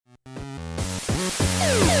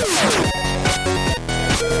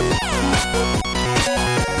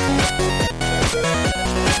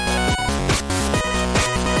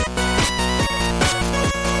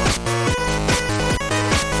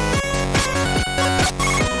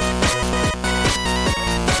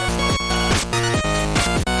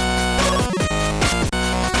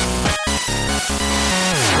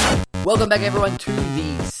Welcome back, everyone, to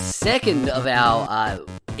the second of our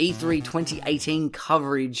E3 2018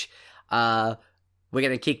 coverage. We're going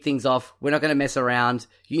to kick things off. We're not going to mess around.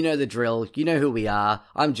 You know the drill. You know who we are.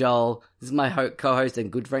 I'm Joel. This is my co-host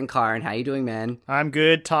and good friend Kyron. How you doing, man? I'm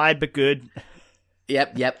good. Tired, but good.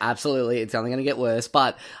 Yep, absolutely. It's only going to get worse.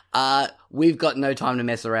 But we've got no time to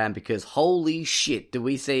mess around because holy shit, do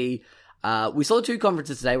we see... we saw two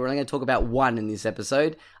conferences today. We're only going to talk about one in this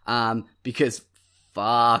episode because...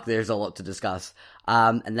 fuck, there's a lot to discuss.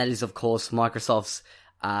 And that is, of course, Microsoft's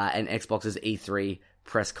and Xbox's E3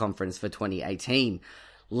 press conference for 2018.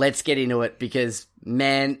 Let's get into it because,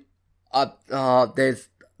 man, there's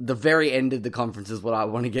the very end of the conference is what I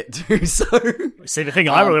want to get to. So, see, the thing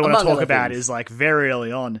I really want to talk about is like very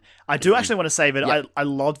early on. I do actually want to say that I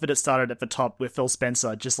loved that it started at the top with Phil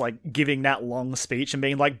Spencer just like giving that long speech and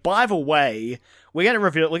being like, by the way, we're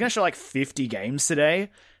going to show like 50 games today.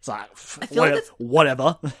 It's like,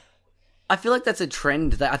 whatever. I feel like that's a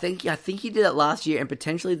trend that I think he did it last year and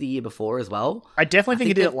potentially the year before as well. I definitely think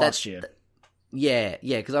he did it last year. Yeah,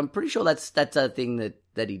 because I'm pretty sure that's a thing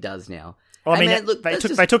that he does now. Well, I mean, man, look, they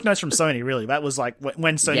took notes from Sony, really. That was like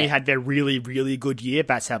when Sony had their really, really good year,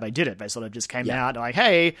 that's how they did it. They sort of just came out like,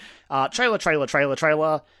 hey, trailer.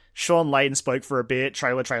 Sean Layden spoke for a bit,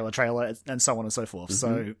 trailer, and so on and so forth.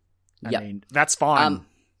 So, I mean, that's fine.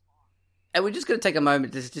 And we're just going to take a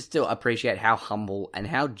moment to just to appreciate how humble and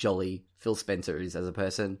how jolly Phil Spencer is as a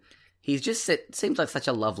person. He's just seems like such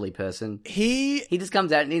a lovely person. He just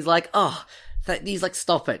comes out and he's like, he's like,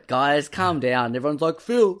 stop it, guys, calm down. And everyone's like,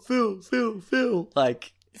 Phil.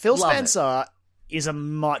 Like, Phil Spencer is a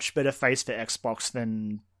much better face for Xbox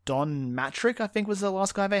than Don Matrick, I think was the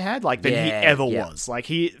last guy they had, like, than he ever was. Like,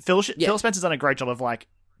 Phil Spencer's done a great job of, like,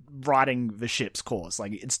 riding the ship's course.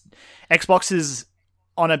 Like, Xbox is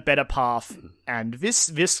on a better path, and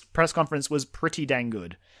this press conference was pretty dang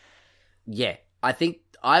good. Yeah, I think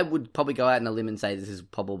I would probably go out on a limb and say this is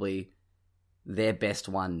probably their best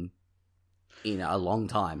one in a long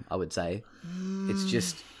time, I would say. It's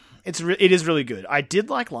just... It is really good. I did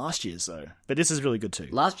like last year's, though, but this is really good, too.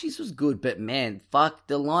 Last year's was good, but man, fuck,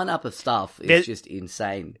 the lineup of stuff is just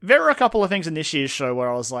insane. There were a couple of things in this year's show where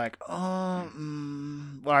I was like, well,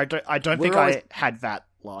 I don't think I had that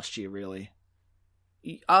last year, really.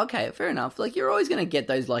 Okay, fair enough. Like, you're always going to get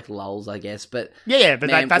those, like, lulls, I guess, but... Yeah, but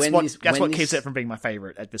man, that's what keeps it from being my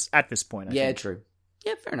favorite at this point, I think. True.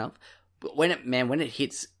 Yeah, fair enough. But when it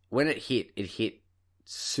hit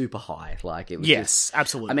super high. Like, it was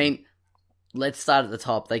absolutely. I mean, let's start at the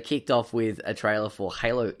top. They kicked off with a trailer for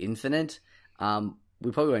Halo Infinite.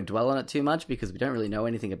 We probably won't dwell on it too much because we don't really know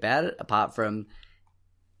anything about it, apart from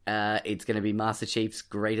it's going to be Master Chief's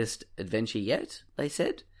greatest adventure yet, they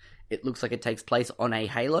said. It looks like it takes place on a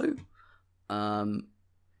Halo.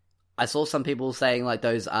 I saw some people saying like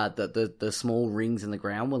those the small rings in the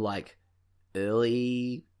ground were like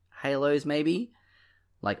early Halos, maybe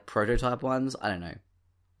like prototype ones. I don't know.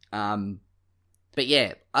 But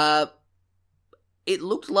yeah, it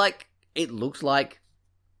looked like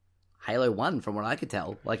Halo 1 from what I could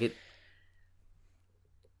tell. Like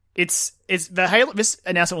it's the Halo. This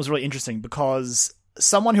announcement was really interesting because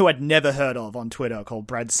someone who I'd never heard of on Twitter called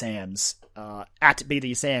Brad Sams, at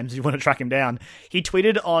BD Sams, if you want to track him down, he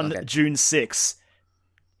tweeted on June 6th,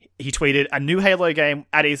 he tweeted, a new Halo game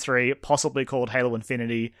at E3, possibly called Halo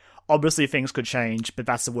Infinity. Obviously things could change, but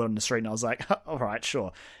that's the word on the street. And I was like, alright,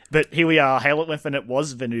 sure. But here we are, Halo Infinite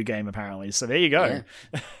was the new game apparently, so there you go.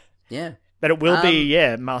 Yeah. But it will be,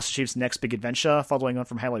 Master Chief's next big adventure, following on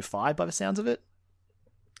from Halo 5 by the sounds of it.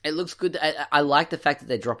 It looks good. I like the fact that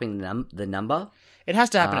they're dropping the number. It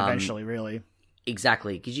has to happen eventually, really.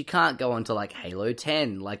 Exactly, because you can't go on to like Halo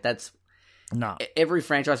 10. Like that's every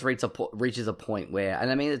franchise reaches a point where,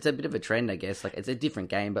 and I mean it's a bit of a trend, I guess. Like it's a different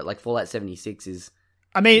game, but like Fallout 76 is.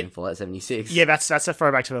 I mean, Fallout 76. Yeah, that's a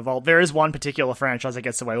throwback to Evolve. There is one particular franchise that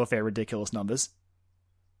gets away with their ridiculous numbers.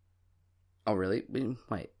 Oh, really?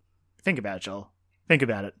 Wait. Think about it, Joel. Think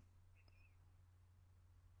about it.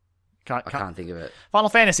 I can't think of it. Final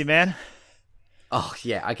Fantasy, man. Oh,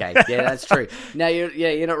 yeah, okay. Yeah, that's true. No,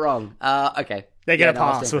 you're not wrong. Okay. They're going to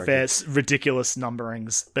pass with their ridiculous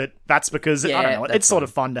numberings, but that's because, I don't know, it's sort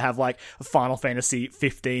of fun to have, like, Final Fantasy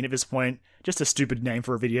 15 at this point. Just a stupid name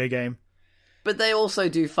for a video game. But they also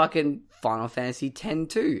do fucking Final Fantasy 10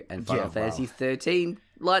 too, and Final Fantasy 13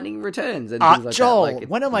 Lightning Returns, and things like Joel,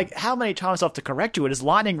 that. Like, how many times do I have to correct you? It is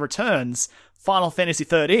Lightning Returns, Final Fantasy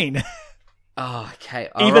 13. Oh, okay.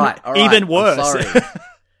 All right. Even worse.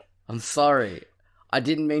 I'm sorry. I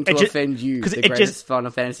didn't mean to offend you, the greatest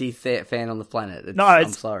Final Fantasy fan on the planet.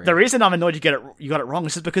 I'm sorry. The reason I'm annoyed you got it wrong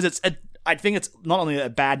is just because I think it's not only a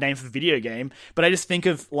bad name for a video game, but I just think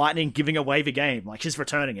of Lightning giving away the game. Like, she's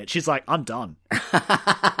returning it. She's like, I'm done.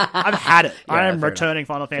 I've had it. I am returning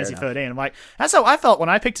Final Fantasy 13. I'm like, that's how I felt when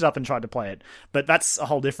I picked it up and tried to play it. But that's a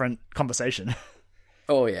whole different conversation.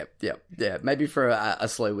 Oh, yeah. Maybe for a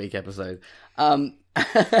slow week episode. But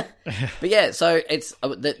yeah, so it's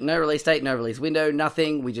no release date, no release window,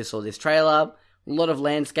 nothing. We just saw this trailer. A lot of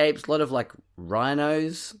landscapes, a lot of, like,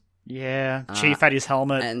 rhinos. Yeah, Chief had his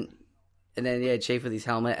helmet. And then, Chief with his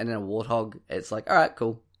helmet, and then a warthog. It's like, all right,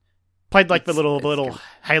 cool. Played, like, the little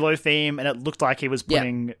Halo theme, and it looked like he was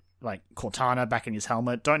putting, like, Cortana back in his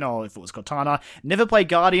helmet. Don't know if it was Cortana. Never played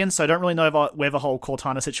Guardian, so I don't really know where the whole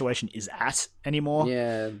Cortana situation is at anymore.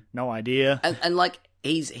 Yeah. No idea. And like,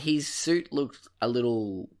 his suit looked a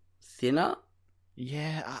little thinner.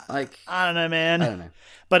 Yeah. I don't know, man. I don't know.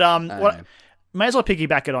 But, may as well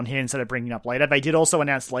piggyback it on here instead of bringing it up later. They did also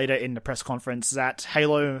announce later in the press conference that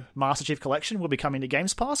Halo Master Chief Collection will be coming to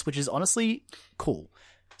Games Pass, which is honestly cool.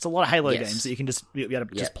 It's a lot of Halo games that you can just be able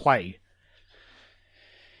to just play.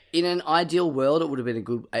 In an ideal world, it would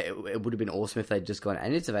have been awesome if they'd just gone,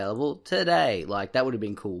 and it's available today. Like, that would have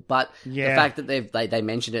been cool. But the fact that they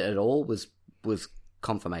mentioned it at all was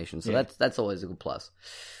confirmation. So that's always a good plus.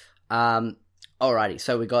 Alrighty,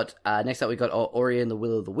 so we got next up we got Ori and the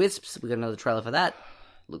Will of the Wisps. We got another trailer for that.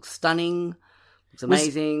 Looks stunning. Looks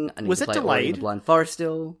amazing. Was it delayed? Ori and the Blind Forest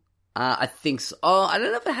still. I think so. Oh, I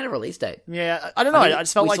don't know if it had a release date. Yeah, I don't know. I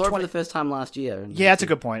just felt we like saw it for the first time last year. Yeah, that's a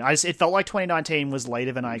good point. It felt like 2019 was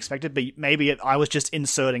later than I expected, but maybe I was just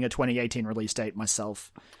inserting a 2018 release date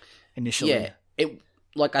myself initially. Yeah,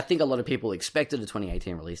 I think a lot of people expected a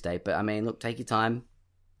 2018 release date, but I mean, look, take your time.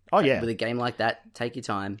 Oh, yeah. With a game like that, take your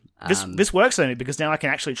time. This works for me because now I can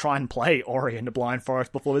actually try and play Ori and the Blind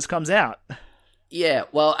Forest before this comes out. Yeah,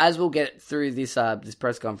 well, as we'll get through this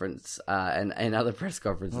press conference and other press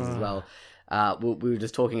conferences as well, we were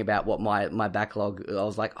just talking about what my backlog. I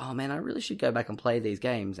was like, oh man, I really should go back and play these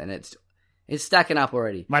games, and it's stacking up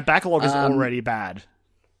already. My backlog is already bad.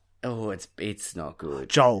 Oh, it's not good.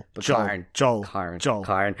 Joel.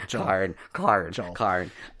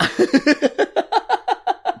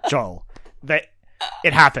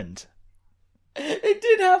 It happened. It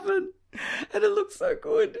did happen. And it looks so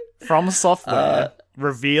good. From Software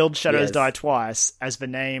revealed Shadows Die Twice as the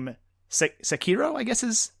name Sekiro, I guess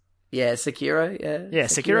is... Yeah, Sekiro, yeah. Yeah,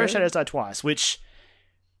 Sekiro Shadows Die Twice, which,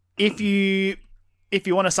 if you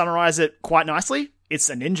want to summarize it quite nicely, it's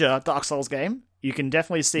a ninja Dark Souls game. You can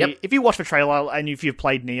definitely see... If you watch the trailer and if you've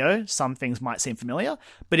played Nioh, some things might seem familiar.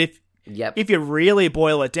 But if you really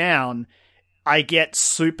boil it down, I get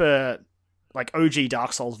super... like OG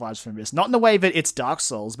Dark Souls vibes from this. Not in the way that it's Dark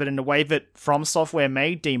Souls, but in the way that From Software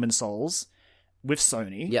made Demon Souls with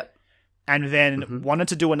Sony. Yep. And then wanted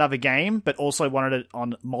to do another game, but also wanted it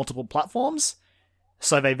on multiple platforms.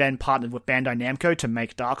 So they then partnered with Bandai Namco to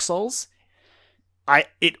make Dark Souls.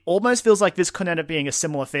 It almost feels like this could end up being a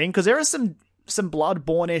similar thing, because there are some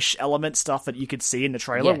Bloodborne-ish element stuff that you could see in the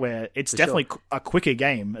trailer where it's definitely a quicker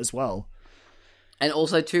game as well. And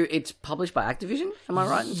also, too, it's published by Activision? Am I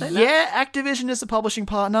right in saying that? Yeah, Activision is the publishing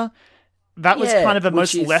partner. That was kind of the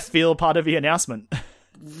most left field part of the announcement.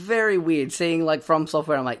 Very weird. Seeing, like, From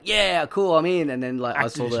Software, I'm like, yeah, cool, I'm in. And then, like, I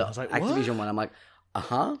saw the Activision one, I'm like,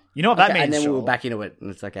 uh-huh. You know what that means, and then we were back into it,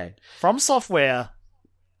 and it's okay. From Software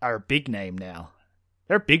are a big name now.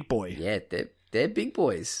 They're a big boy. Yeah, they're big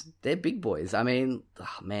boys. They're big boys. I mean,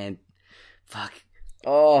 oh, man, fuck.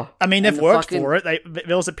 Oh, I mean, they've worked for it.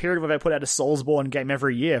 There was a period where they put out a Soulsborne game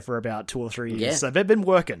every year for about 2 or 3 years, so they've been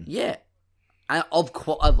working. Yeah, and of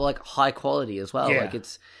like high quality as well. Yeah. Like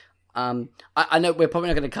it's, I know we're probably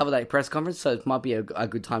not going to cover that press conference, so it might be a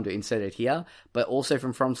good time to insert it here. But also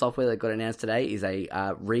from Software that got announced today is a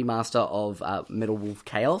remaster of Metal Wolf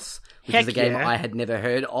Chaos, which is a game I had never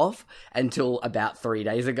heard of until about 3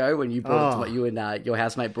 days ago when you brought it to you and your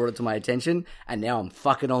housemate brought it to my attention, and now I'm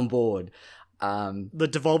fucking on board. The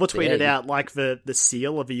Devolver tweeted out like the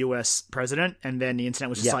seal of the US president, and then the internet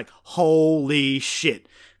was just like, holy shit.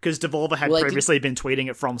 Because Devolver had previously been tweeting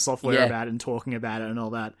it From Software about it and talking about it and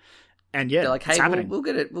all that. And they're like, hey, we'll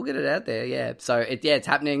get it out there, yeah. So it's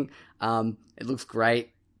happening. It looks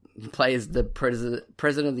great. You play as the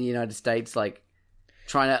president of the United States, like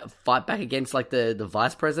trying to fight back against like the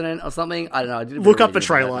vice president or something. I don't know. I didn't look up the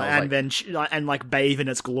trailer and then bathe in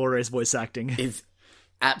its glorious voice acting. It's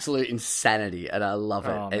absolute insanity, and I love it.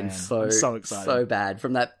 Man. And so I'm so excited. So bad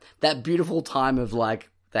from that beautiful time of like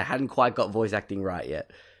they hadn't quite got voice acting right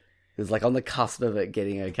yet. It was like on the cusp of it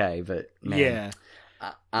getting okay, but man. Yeah.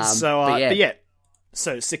 But yeah,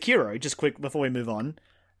 So Sekiro, just quick before we move on,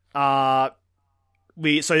 it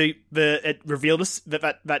revealed us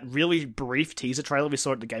that really brief teaser trailer we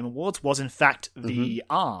saw at the Game Awards was in fact the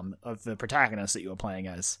arm of the protagonist that you were playing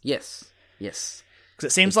as. Yes. Because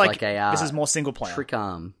it seems like this is more single player. Trick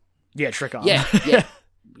arm. Yeah, trick arm.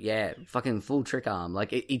 Yeah, fucking full trick arm.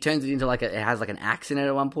 Like he turns it into it has like an axe in it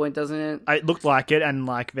at one point, doesn't it? It looked like it, and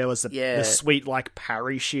like there was the sweet like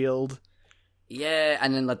parry shield. Yeah,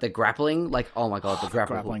 and then like the grappling, like oh my god, the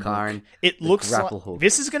grappling hook, Karen. It looks like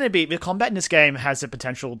this is going to be the combat in this game has the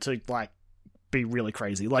potential to like be really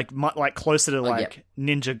crazy, like closer to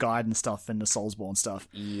Ninja Gaiden stuff and the Soulsborne stuff.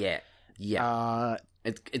 Yeah.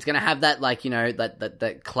 It's going to have that like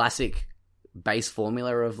that classic base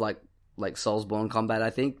formula of like Soulsborne combat,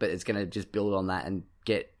 I think, but it's going to just build on that and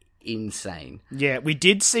get insane. Yeah, we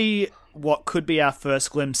did see what could be our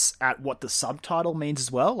first glimpse at what the subtitle means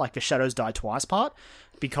as well, like the Shadows Die Twice part,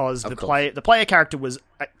 because the player character was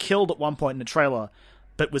killed at one point in the trailer,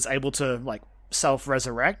 but was able to like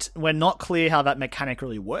self-resurrect. We're not clear how that mechanic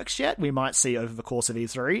really works yet. We might see over the course of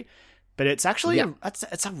E3, but it's actually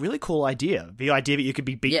it's a really cool idea. The idea that you could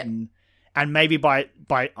be beaten and maybe by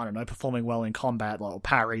I don't know, performing well in combat or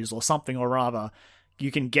parries or something or rather,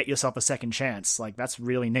 you can get yourself a second chance. Like that's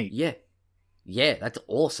really neat. Yeah, that's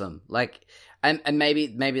awesome. Like, and maybe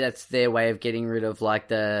that's their way of getting rid of like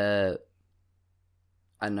the,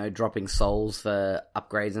 I don't know, dropping souls for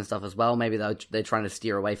upgrades and stuff as well. Maybe they're trying to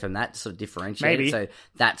steer away from that to sort of differentiate. Maybe. So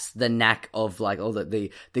that's the knack of like all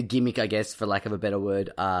the gimmick, I guess, for lack of a better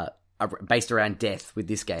word, based around death with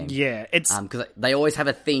this game. Yeah, it's because they always have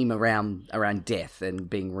a theme around death and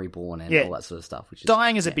being reborn and all that sort of stuff. Which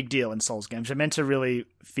dying is a big deal in Souls games. You're meant to really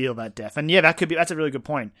feel that death, and that's a really good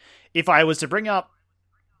point. If I was to bring up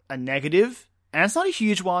a negative, and it's not a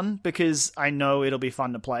huge one because I know it'll be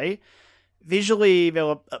fun to play. Visually, there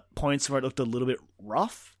were points where it looked a little bit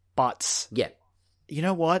rough, but you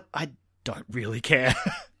know what? I don't really care.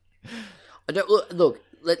 I don't look.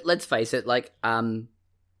 Let's face it. Like From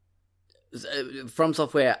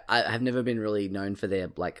Software, I have never been really known for their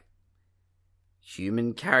like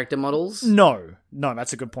human character models. No,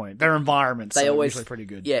 that's a good point. Their environments are usually pretty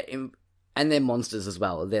good. Yeah, and their monsters as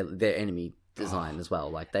well. Their enemy design as well.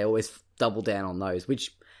 Like they always double down on those,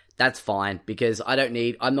 which that's fine because I'm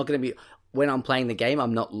not going to be, when I'm playing the game,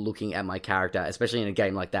 I'm not looking at my character, especially in a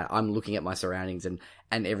game like that. I'm looking at my surroundings and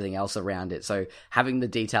everything else around it. So having the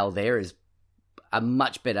detail there is a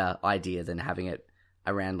much better idea than having it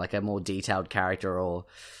around like a more detailed character or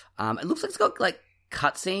it looks like it's got like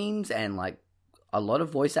cutscenes and like a lot of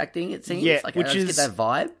voice acting, it seems. Like I just get that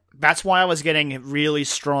vibe. That's why I was getting really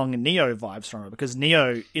strong Neo vibes from it, because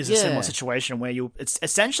Neo is a similar situation where it's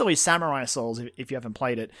essentially Samurai Souls if you haven't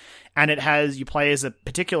played it, and you play as a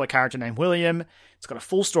particular character named William. It's got a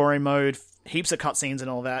full story mode, heaps of cutscenes and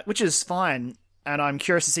all that, which is fine, and I'm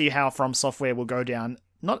curious to see how From Software will go down,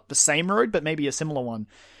 not the same road, but maybe a similar one.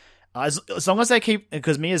 As long as they keep,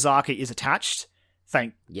 because Miyazaki is attached,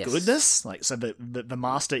 thank goodness. Like, so the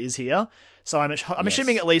master is here. So I'm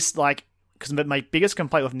assuming at least like, because my biggest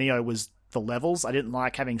complaint with Neo was the levels. I didn't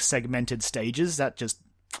like having segmented stages. That just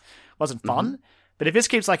wasn't fun. Mm-hmm. But if this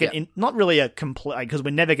keeps like not really a complete, because we're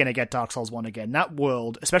never going to get Dark Souls 1 again. That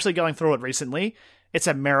world, especially going through it recently, it's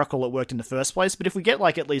a miracle it worked in the first place. But if we get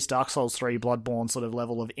like at least Dark Souls 3, Bloodborne sort of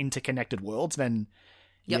level of interconnected worlds, then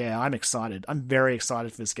yeah, I'm excited. I'm very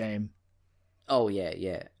excited for this game. Oh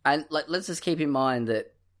yeah. And like, let's just keep in mind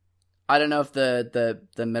that I don't know if the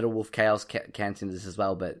Metal Wolf Chaos counts in this as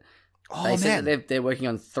well, but they said that they're working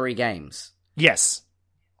on 3 games. Yes.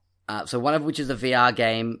 So one of which is a VR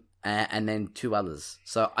game, and then 2 others.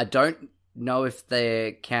 So I don't know if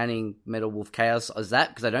they're counting Metal Wolf Chaos as that,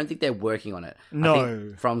 because I don't think they're working on it. No. I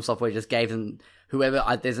think From Software just gave them whoever.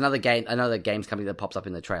 There's another games company that pops up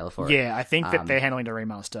in the trailer for it. Yeah, I think that they're handling the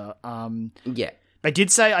remaster. Yeah. They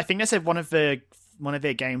did say, I think they said one of their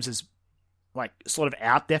games is like sort of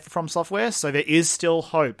out there From Software, so there is still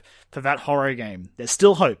hope for that horror game. There's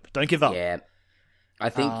still hope. Don't give up. Yeah. I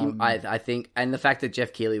think I think, and the fact that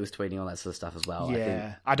Jeff Keighley was tweeting all that sort of stuff as well.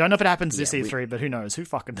 Yeah, I don't know if it happens this E3, but who knows? Who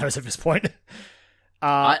fucking knows at this point?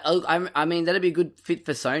 I mean, that'd be a good fit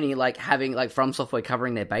for Sony, like having like From Software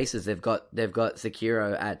covering their bases. They've got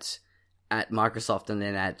Sekiro at Microsoft, and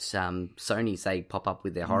then at Sony, they pop up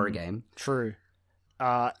with their horror game. True.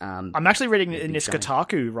 I'm actually reading in this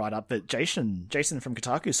Kotaku write-up that Jason from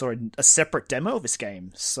Kotaku saw a separate demo of this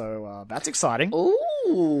game, so that's exciting. Ooh.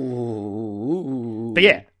 But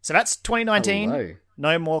yeah, so that's 2019. Hello.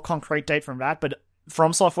 No more concrete date from that, but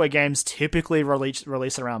From Software games typically release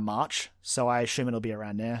around March, so I assume it'll be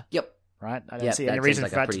around there. Yep. Right? I don't see any reason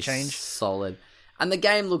for that to change. Solid. And the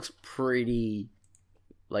game looks pretty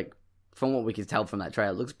like from what we can tell from that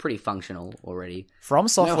trailer, it looks pretty functional already. From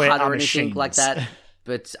Software no HUD or or anything machines. like that.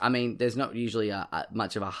 But I mean, there's not usually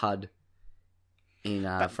much of a HUD in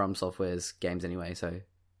From Software's games anyway. So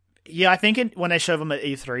yeah, I think when they show them at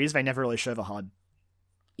E3s, they never really show the HUD.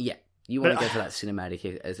 yeah, you want to go for that cinematic,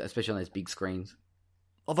 especially on those big screens.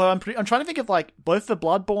 Although I'm trying to think of like both the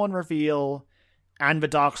Bloodborne reveal and the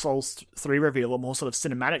Dark Souls 3 reveal were more sort of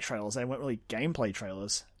cinematic trailers. They weren't really gameplay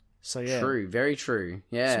trailers. So yeah, true, very true.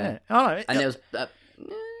 Yeah, so, yeah. I don't know. And there was.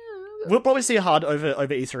 We'll probably see a HUD over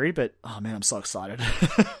E3, but oh man, I'm so excited.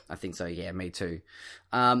 I think so. Yeah, me too.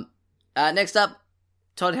 Next up,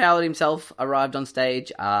 Todd Howard himself arrived on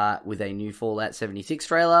stage with a new Fallout 76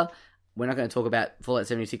 trailer. We're not going to talk about Fallout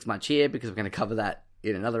 76 much here because we're going to cover that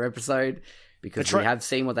in another episode because we have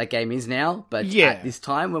seen what that game is now. But at this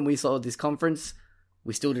time, when we saw this conference,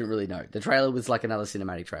 we still didn't really know. The trailer was like another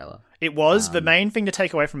cinematic trailer. It was. The main thing to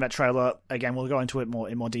take away from that trailer, again, we'll go into it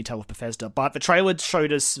in more detail with Bethesda, but the trailer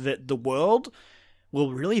showed us that the world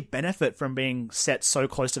will really benefit from being set so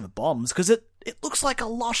close to the bombs, because it looks like a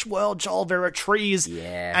lush world, Joel. There are trees,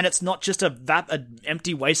 and it's not just an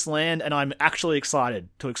empty wasteland, and I'm actually excited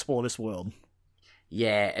to explore this world.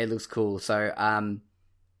 Yeah, it looks cool. So,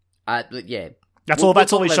 yeah. That's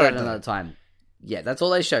all we showed. Another time. Yeah, that's all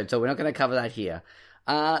they showed, so we're not going to cover that here.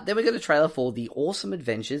 Then we got a trailer for The Awesome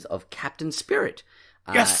Adventures of Captain Spirit.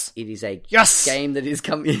 Yes, it is a game that is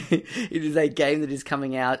coming. It is a game that is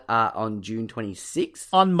coming out on June 26th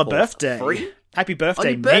on my birthday. Free. Happy birthday,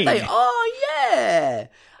 on your birthday. Me. Oh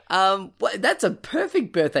yeah. That's a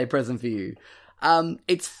perfect birthday present for you.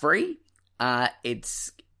 It's free. And it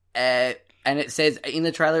says in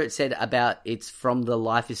the trailer, it said about it's from the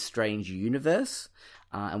Life is Strange universe.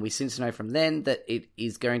 And we since know from then that it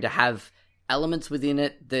is going to have elements within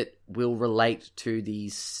it that will relate to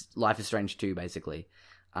the Life is Strange 2, basically,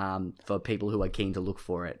 for people who are keen to look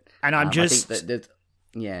for it. And I'm just...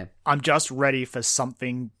 yeah. I'm just ready for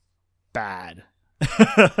something bad.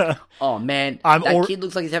 Oh, man. Kid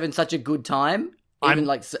looks like he's having such a good time. Even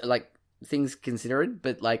like things considered,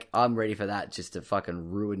 but like I'm ready for that just to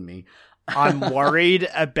fucking ruin me. I'm worried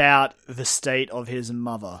about the state of his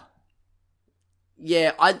mother.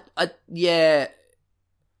 Yeah, yeah.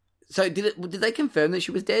 So did they confirm that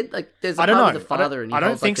she was dead? Like, there's a part of the father, and he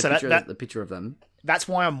holds think like, so. The picture of them. That's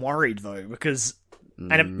why I'm worried though, because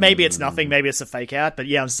maybe it's nothing, maybe it's a fake out, but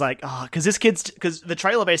yeah, I'm just like, because because the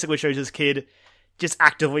trailer basically shows this kid just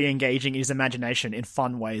actively engaging his imagination in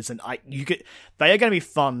fun ways, and they are going to be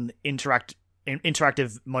fun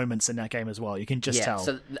interactive moments in that game as well. You can just tell.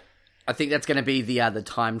 So I think that's going to be the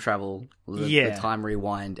time travel, the time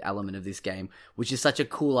rewind element of this game, which is such a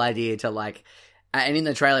cool idea to like. And in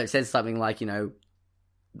the trailer, it says something like,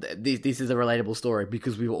 this is a relatable story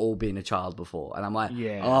because we've all been a child before. And I'm like,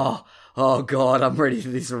 oh God, I'm ready for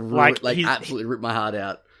this to absolutely rip my heart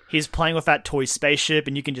out. He's playing with that toy spaceship,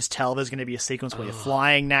 and you can just tell there's going to be a sequence where you're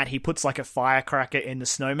flying that. He puts like a firecracker in the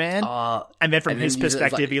snowman, and then from his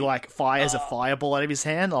perspective, he fires a fireball out of his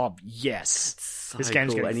hand. Oh, yes. This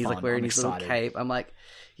game's going to be fun. And he's like wearing his little cape. I'm like,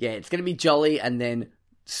 yeah, it's going to be jolly and then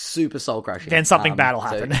super soul crushing. Then something bad will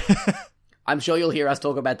happen. I'm sure you'll hear us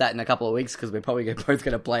talk about that in a couple of weeks because we're probably both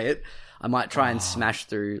going to play it. I might try and smash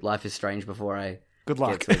through Life is Strange before I good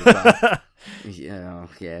luck. Get through the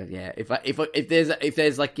yeah. If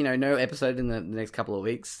there's like no episode in the next couple of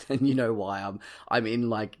weeks, then you know why I'm in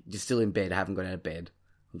like just still in bed. I haven't got out of bed.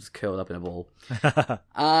 I'm just curled up in a ball.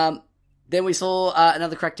 Then we saw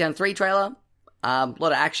another Crackdown 3 trailer. A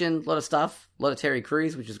lot of action, a lot of stuff, a lot of Terry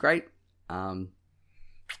Crews, which is great.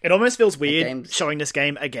 It almost feels weird showing this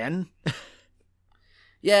game again.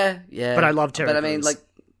 Yeah. But I love Terry Crews. But I mean, like,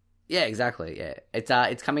 yeah, exactly. Yeah,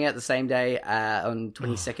 it's coming out the same day on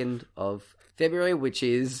 22nd of February, which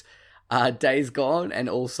is Days Gone and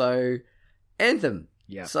also Anthem.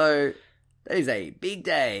 Yeah. So that is a big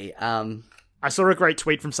day. I saw a great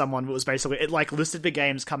tweet from someone that was basically it like listed the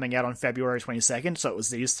games coming out on February 22nd, so it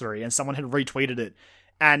was these three, and someone had retweeted it,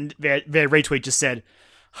 and their retweet just said,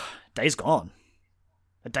 "Days Gone."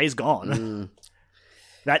 A day's gone.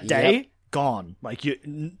 That day, gone. Like you.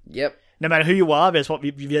 Yep. No matter who you are,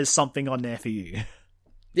 there's something on there for you.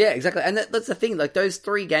 Yeah, exactly. And that's the thing. Like those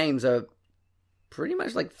three games are pretty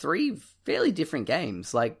much like three fairly different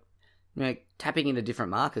games. Like tapping into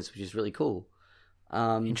different markets, which is really cool.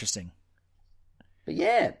 Interesting. But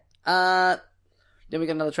yeah. Then we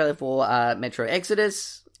got another trailer for Metro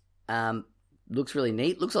Exodus. Looks really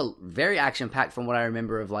neat. Looks very action packed from what I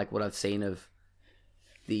remember of like what I've seen of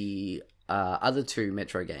the other two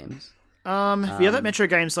Metro games. The other Metro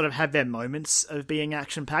games sort of had their moments of being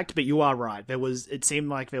action-packed, but you are right. It seemed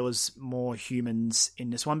like there was more humans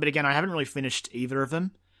in this one. But again, I haven't really finished either of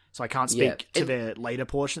them. so I can't speak to their later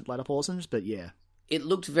portions, but yeah. It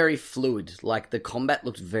looked very fluid. Like, the combat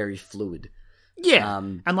looked very fluid. Yeah,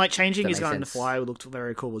 and like changing his gun in the fly looked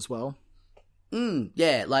very cool as well.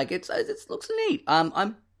 Yeah, like it looks neat.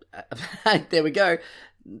 I'm there we go.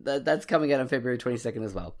 That's coming out on February 22nd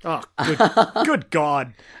as well. Oh, good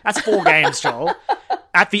God. That's 4 games, Joel.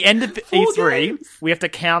 At the end of E3, we have to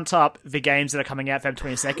count up the games that are coming out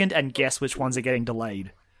February 22nd and guess which ones are getting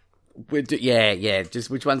delayed. Yeah, just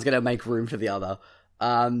which one's going to make room for the other.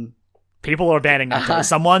 People are abandoning that.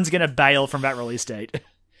 Someone's going to bail from that release date.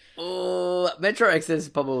 Metro Exodus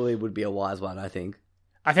probably would be a wise one, I think.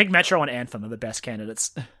 I think Metro and Anthem are the best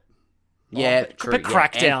candidates. Yeah, true. But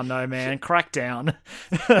Crackdown, no, man. Crackdown.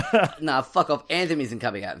 Nah, fuck off. Anthem isn't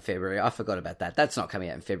coming out in February. I forgot about that. That's not coming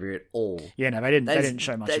out in February at all. Yeah, no, they didn't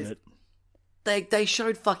show much of it. They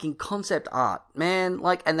showed fucking concept art, man.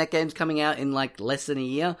 Like, and that game's coming out in like less than a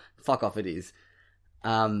year. Fuck off, it is.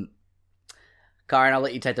 Karen, I'll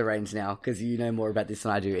let you take the reins now because you know more about this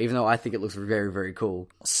than I do. Even though I think it looks very, very cool.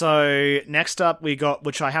 So next up, we got,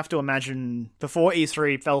 which I have to imagine before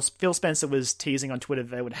E3, Phil Spencer was teasing on Twitter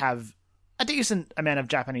they would have a decent amount of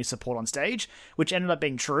Japanese support on stage, which ended up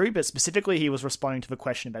being true, but specifically he was responding to the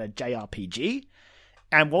question about a JRPG.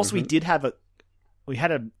 And whilst we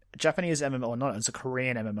had a Japanese MMO, or not, it's a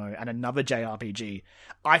Korean MMO, and another JRPG.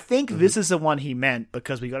 I think this is the one he meant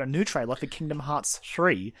because we got a new trailer for Kingdom Hearts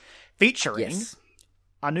 3 featuring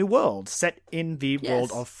a new world set in the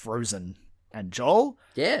world of Frozen. And Joel?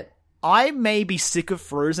 Yeah. I may be sick of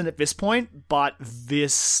Frozen at this point, but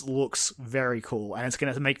this looks very cool, and it's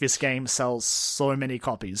going to make this game sell so many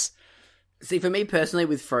copies. See, for me personally,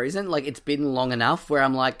 with Frozen, like, it's been long enough where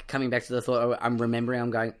I'm, like, coming back to the thought, I'm remembering, I'm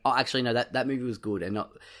going, oh, actually, no, that movie was good, and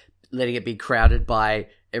not letting it be crowded by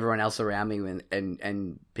everyone else around me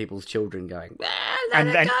and people's children going, let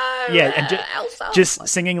it go! Yeah, and just like,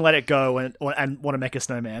 singing Let It Go and Want to Make a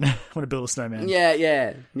Snowman, Want to Build a Snowman.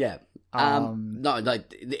 Yeah. No,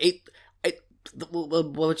 like,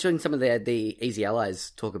 we're showing some of the Easy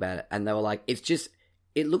Allies talk about it, and they were like,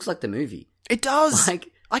 it looks like the movie. It does! Like,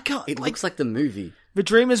 it looks like the movie. The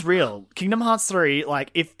dream is real. Kingdom Hearts 3,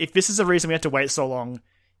 like, if this is the reason we have to wait so long,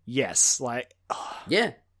 yes, like... Oh.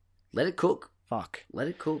 Yeah. Let it cook. Fuck. Let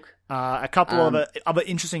it cook. A couple of other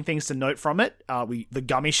interesting things to note from it. The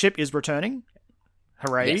Gummy Ship is returning.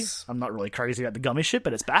 Hooray. Yes. I'm not really crazy about the Gummy Ship,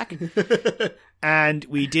 but it's back. And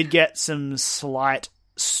we did get some slight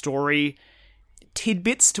story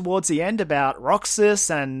tidbits towards the end about Roxas,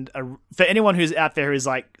 and for anyone who's out there who's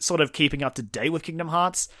like sort of keeping up to date with Kingdom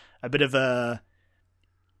Hearts, a bit of a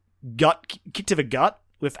kick to the gut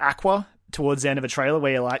with Aqua towards the end of a trailer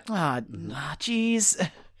where you're like, jeez.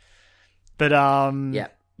 But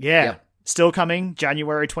still coming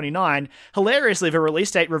January 29. Hilariously, the release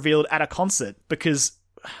date revealed at a concert because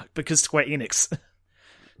Square Enix.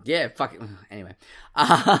 Yeah, fucking anyway.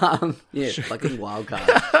 Fucking wild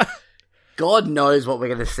card. God knows what we're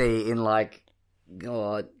going to see in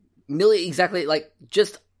nearly exactly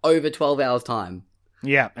just over 12 hours time.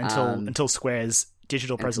 Yeah, until Square's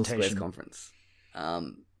digital presentation. Square's conference.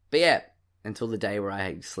 But yeah, until the day where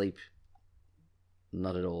I sleep.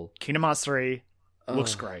 Not at all. Kingdom Hearts 3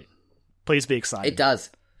 looks great. Please be excited. It does.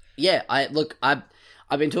 Yeah, I've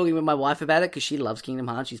been talking with my wife about it because she loves Kingdom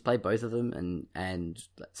Hearts. She's played both of them, and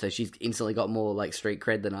so she's instantly got more street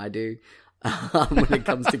cred than I do when it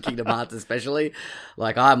comes to Kingdom Hearts, especially.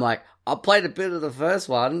 I played a bit of the first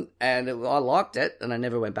one and I liked it, and I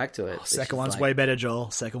never went back to it. Second one's way better,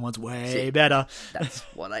 Joel. Second one's way better. That's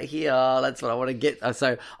what I hear. That's what I want to get.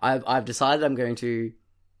 So I've decided I'm going to.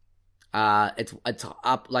 It's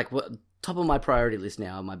up top of my priority list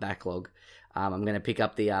now on my backlog. I'm going to pick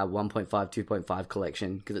up the 1.5, 2.5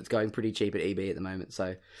 collection because it's going pretty cheap at eBay at the moment.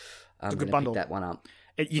 So I'm going to pick that one up.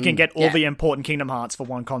 You can get all the important Kingdom Hearts for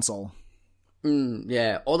one console.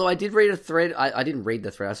 Yeah. Although I did read a thread. I didn't read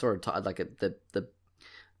the thread. I saw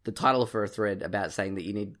the title for a thread about saying that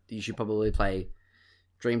you should probably play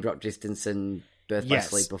Dream Drop Distance and Birth by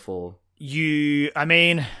Sleep before.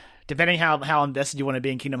 Depending how invested you want to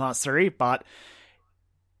be in Kingdom Hearts 3, but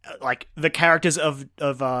the characters of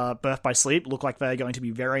Birth by Sleep look like they're going to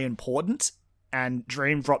be very important, and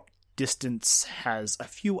Dream Drop Distance has a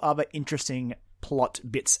few other interesting plot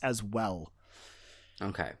bits as well.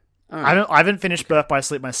 Okay. Right. I haven't finished Birth by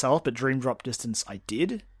Sleep myself, but Dream Drop Distance I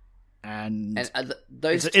did, and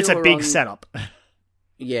it's a big setup.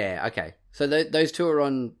 Yeah, okay. So those two are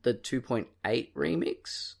on the 2.8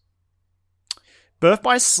 remix? Birth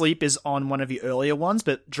by Sleep is on one of the earlier ones,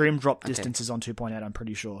 but Dream Drop Distance is on 2.8, I'm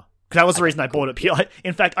pretty sure. Because that was the reason I bought it.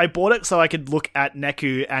 In fact, I bought it so I could look at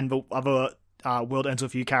Neku and the other World Ends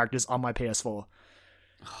With You characters on my PS4.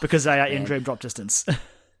 because they are in dream drop distance.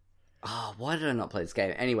 Oh, why did I not play this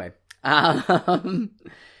game? Anyway,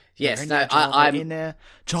 yes, no, I'm in there.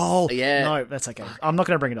 Joel, yeah, no, that's okay. I'm not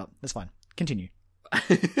going to bring it up. That's fine. Continue.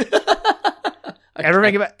 Okay.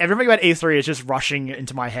 Everything about E3 is just rushing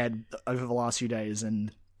into my head over the last few days,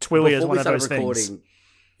 and Twilio is one of those things.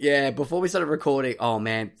 Yeah, before we started recording, oh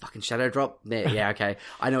man, fucking Shadow Drop. Yeah, okay,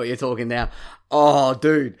 I know what you're talking now. Oh,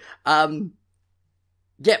 dude.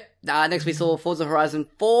 Yep. Next we saw Forza Horizon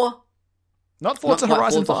 4. Not Forza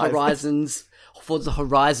Horizon 5. Forza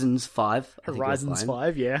Horizons 5. Horizons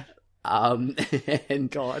 5, yeah.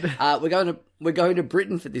 And God, we're going to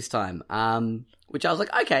Britain for this time. Which I was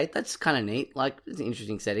like, okay, that's kind of neat. Like, it's an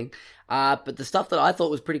interesting setting. But the stuff that I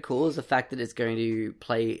thought was pretty cool is the fact that it's going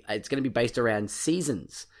to be based around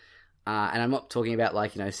seasons. And I'm not talking about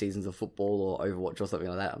like, seasons of football or Overwatch or something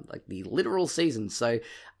like that. Like the literal seasons. So,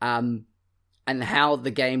 and how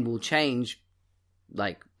the game will change,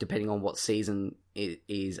 like, depending on what season it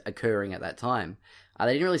is occurring at that time.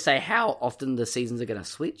 They didn't really say how often the seasons are going to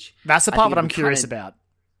switch. That's the part that I'm curious about.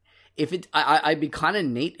 I'd be kind of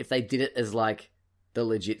neat if they did it as like the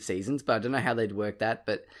legit seasons, but I don't know how they'd work that.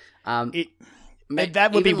 But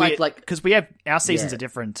that would be weird, because our seasons are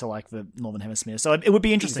different to like the Northern Hemisphere, so it would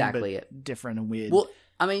be interesting, but different and weird. Well,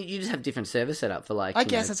 I mean, you just have different server setup for like. I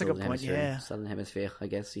guess that's a good point. Yeah, Southern Hemisphere, I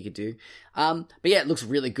guess you could do. But yeah, it looks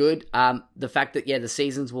really good. The fact that the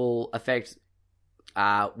seasons will affect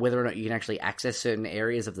whether or not you can actually access certain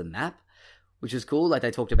areas of the map, which is cool. Like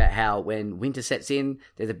they talked about how when winter sets in,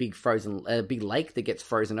 there's a big big lake that gets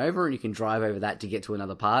frozen over, and you can drive over that to get to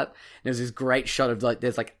another part. And there's this great shot of like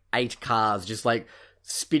there's like 8 cars just like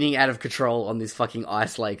spinning out of control on this fucking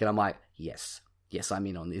ice lake, and I'm like, yes, I'm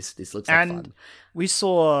in on this. This looks like fun. We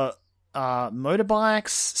saw motorbikes.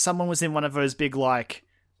 Someone was in one of those big like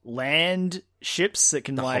land ships that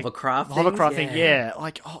can hovercraft thing. Yeah,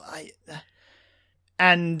 like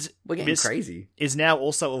and we're getting crazy. Is now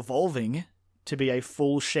also evolving to be a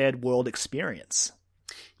full shared world experience.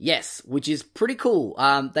 Yes, which is pretty cool.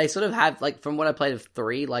 They sort of have, like, from what I played of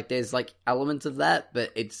 3, like, there's, like, elements of that, but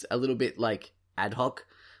it's a little bit, like, ad hoc,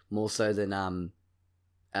 more so than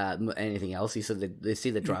anything else. You sort of see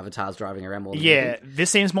the drivatars driving around more than anything. This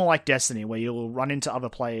seems more like Destiny, where you'll run into other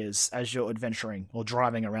players as you're adventuring or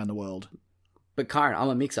driving around the world. But, Kyron, I'm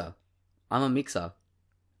a mixer.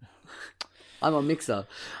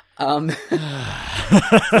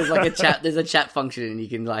 There's a chat function, and you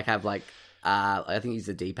can like have like I think use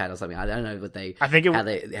the D-pad or something. I don't know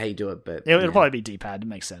how you do it, but it'll probably be D-pad. It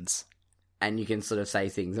makes sense. And you can sort of say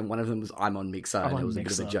things, and one of them was "I'm on Mixer," and it was a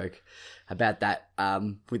bit of a joke about that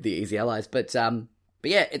with the Easy Allies. But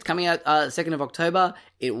yeah, it's coming out 2nd of October.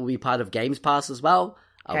 It will be part of Games Pass as well.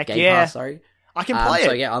 Pass, sorry. I can play it.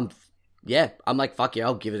 So I'm like, fuck yeah,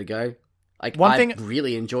 I'll give it a go. Like, I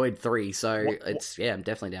really enjoyed 3, so I'm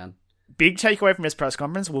definitely down. Big takeaway from this press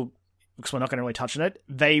conference, because we're not going to really touch on it,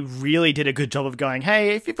 they really did a good job of going,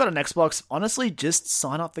 hey, if you've got an Xbox, honestly, just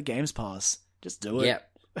sign up for Games Pass. Just do it. Yeah.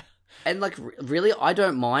 And, like, really, I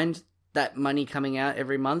don't mind that money coming out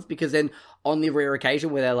every month, because then on the rare occasion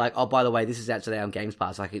where they're like, oh, by the way, this is out today on Games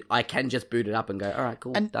Pass, I can just boot it up and go, all right,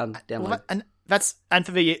 cool, done, download. And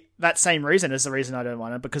for that same reason is the reason I don't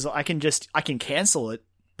want it, because I can cancel it.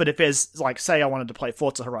 But if there's, like, say I wanted to play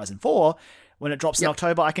Forza Horizon 4, when it drops in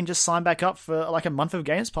October, I can just sign back up for, like, a month of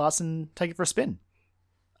Games Pass and take it for a spin.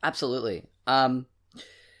 Absolutely.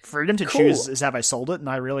 Freedom to choose is how they sold it, and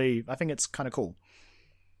I think it's kind of cool.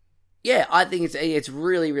 Yeah, I think it's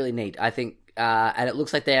really, really neat. I think, and it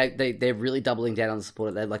looks like they're really doubling down on the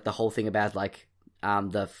support. They're like the whole thing about, like,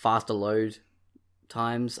 the faster load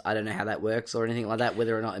times. I don't know how that works or anything like that,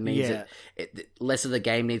 whether or not it means that less of the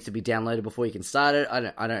game needs to be downloaded before you can start it.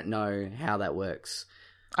 I don't know how that works.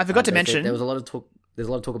 I forgot to mention there was a lot of talk. There's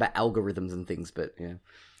a lot of talk about algorithms and things, but yeah.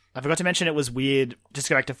 I forgot to mention it was weird. Just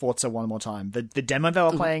go back to Forza one more time. The demo they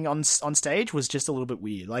were playing on stage was just a little bit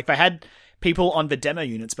weird. Like, they had people on the demo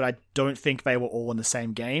units, but I don't think they were all in the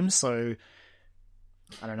same game. So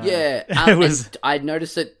I don't know. Yeah, I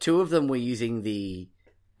noticed that 2 of them were using the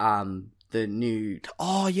new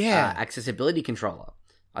accessibility controller.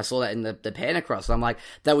 I saw that in the Pan-Across. So I'm like,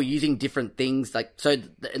 they were using different things. Like, so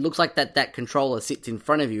it looks like that controller sits in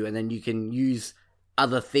front of you, and then you can use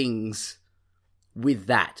other things with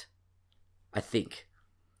that, I think,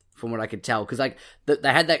 from what I could tell. Because like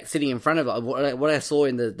they had that sitting in front of what I saw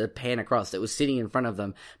in the Pan-Across. It was sitting in front of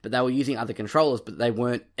them, but they were using other controllers, but they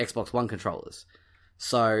weren't Xbox One controllers.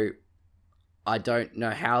 So I don't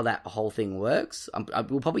know how that whole thing works.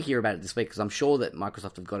 We'll probably hear about it this week, because I'm sure that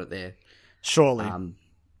Microsoft have got it there. Surely.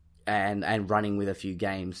 And running with a few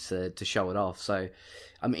games to show it off. So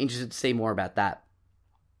I'm interested to see more about that.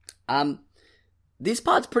 This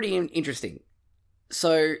part's pretty interesting.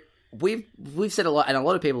 So we've said a lot, and a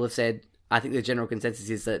lot of people have said, I think the general consensus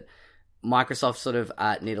is that Microsoft sort of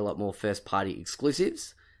need a lot more first-party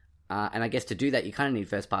exclusives. And I guess to do that, you kind of need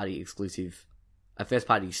first-party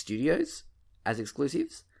studios as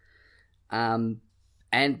exclusives. And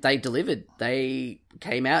they delivered. They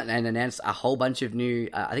came out and announced a whole bunch of new,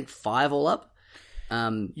 I think 5 all up.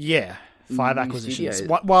 5 acquisitions.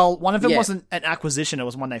 Well, one of them wasn't an acquisition, it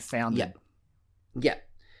was one they founded. Yeah.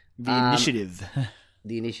 The Initiative.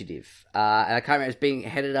 The Initiative. And I can't remember, it's being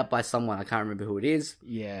headed up by someone. I can't remember who it is.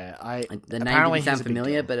 Yeah. The name doesn't sound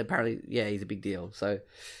familiar, but apparently, he's a big deal. So,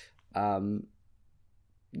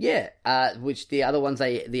 which the other ones,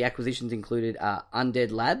 the acquisitions included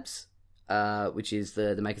Undead Labs, which is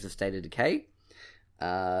the makers of State of Decay,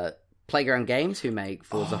 Playground Games, who make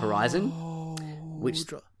Forza Horizon, which...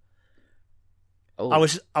 I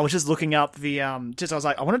was just looking up the I was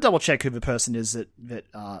like, I want to double check who the person is that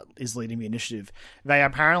is leading the Initiative. They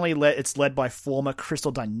apparently it's led by former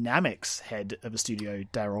Crystal Dynamics head of the studio,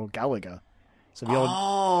 Daryl Gallagher. So the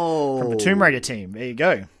old from the Tomb Raider team. There you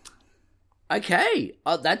go. Okay,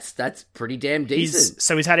 that's pretty damn decent.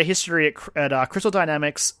 He's had a history at Crystal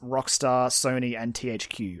Dynamics, Rockstar, Sony, and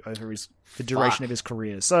THQ over the duration of his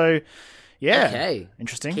career. So, yeah, okay,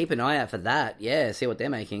 interesting. Keep an eye out for that. Yeah, see what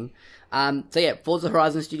they're making. Forza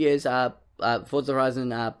Horizon Studios, Forza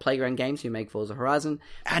Horizon Playground Games, who make Forza Horizon,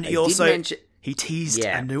 and he teased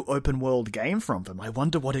a new open world game from them. I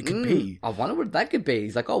wonder what it could be. I wonder what that could be.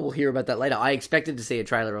 He's like, we'll hear about that later. I expected to see a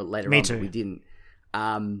trailer later on, but we didn't.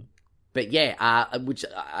 But yeah, which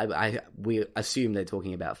we assume they're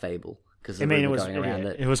talking about Fable, because it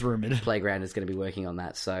was rumored Playground is going to be working on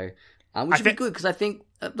that. So, which would be good, because I think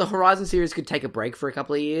the Horizon series could take a break for a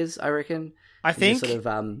couple of years. I reckon. I think sort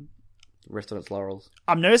of rest on its laurels.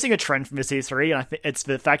 I'm noticing a trend from this E3, and I think it's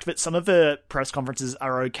the fact that some of the press conferences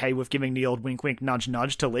are okay with giving the old wink, wink, nudge,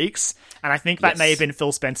 nudge to leaks, and I think that may have been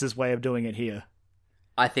Phil Spencer's way of doing it here.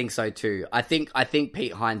 I think so too. I think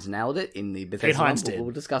Pete Hines nailed it in the Bethesda one, but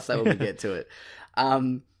we'll discuss that when we get to it.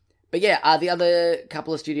 But yeah, the other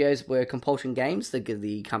couple of studios were Compulsion Games,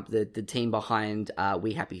 the team behind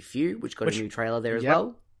We Happy Few, which got a new trailer there as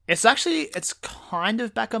well. It's kind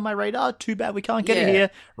of back on my radar. Too bad we can't get it here.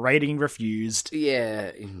 Rating refused.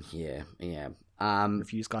 Yeah.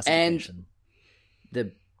 Refused classification. And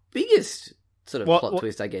the biggest sort of plot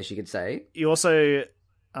twist, I guess you could say. You also,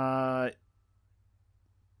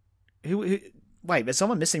 who? Wait, there's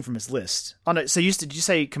someone missing from his list. Oh no, so did you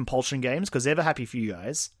say Compulsion Games? Because they're the Happy Few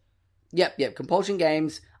guys. Yep. Compulsion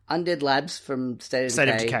Games, Undead Labs from State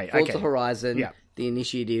of Decay, Forza Horizon, The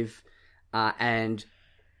Initiative, and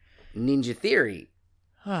Ninja Theory,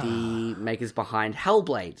 the makers behind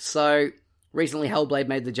Hellblade. So recently Hellblade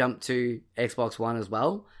made the jump to Xbox One as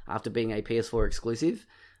well, after being a PS4 exclusive.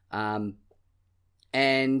 And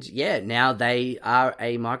yeah, now they are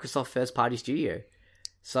a Microsoft first-party studio.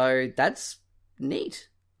 So that's neat.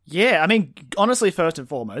 Yeah, I mean, honestly, first and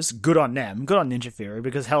foremost, good on them, good on Ninja Theory,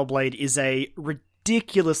 because Hellblade is a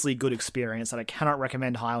ridiculously good experience that I cannot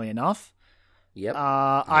recommend highly enough. Yep.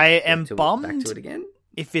 I am bummed back to it again.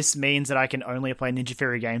 If this means that I can only play Ninja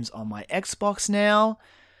Theory games on my Xbox now.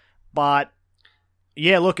 But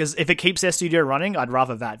yeah, look, if it keeps their studio running, I'd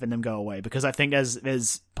rather that than them go away, because I think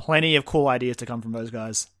there's plenty of cool ideas to come from those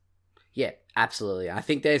guys. Yeah, absolutely. I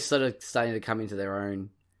think they're sort of starting to come into their own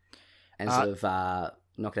and sort of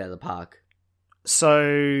knock it out of the park.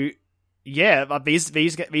 So yeah, these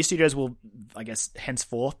studios will, I guess,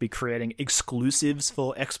 henceforth be creating exclusives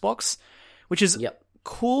for Xbox, which is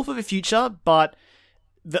cool for the future, but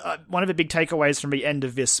one of the big takeaways from the end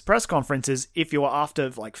of this press conference is, if you're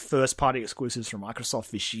after like first-party exclusives from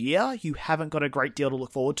Microsoft this year, you haven't got a great deal to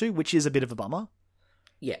look forward to, which is a bit of a bummer.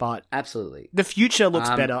 Yeah, but absolutely. The future looks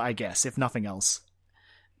better, I guess, if nothing else.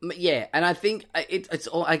 Yeah, and I think it's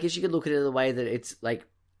all, I guess you could look at it the way that it's like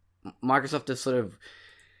Microsoft has sort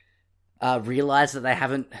of realized that they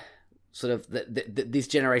haven't sort of this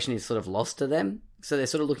generation is sort of lost to them, so they're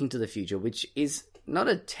sort of looking to the future, which is not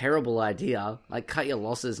a terrible idea. Like, cut your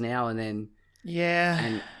losses now and then. Yeah.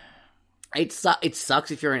 And it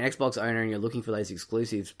sucks if you're an Xbox owner and you're looking for those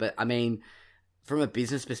exclusives, but I mean, from a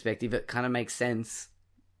business perspective, it kind of makes sense.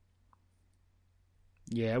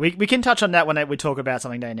 Yeah, we can touch on that when we talk about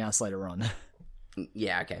something they announced later on.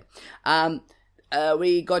 Yeah, okay.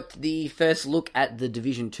 We got the first look at The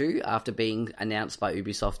Division 2 after being announced by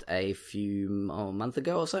Ubisoft a month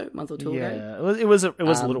or two ago. Yeah, it was a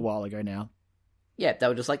little while ago now. Yeah, they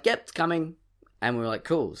were just like, yep, it's coming. And we were like,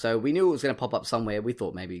 cool. So we knew it was going to pop up somewhere. We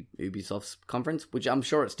thought maybe Ubisoft's conference, which I'm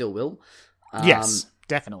sure it still will. Yes,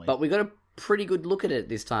 definitely. But we got pretty good look at it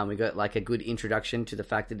this time. We got like a good introduction to the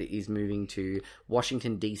fact that it is moving to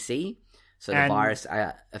Washington DC, so the virus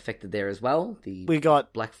affected there as well. We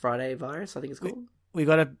got Black Friday virus, I think it's called. We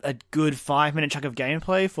got a good 5-minute chunk of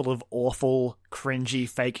gameplay full of awful, cringy,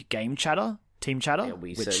 fake game chatter, team chatter. Yeah,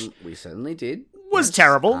 we certainly did. Was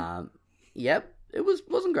terrible. Yep, it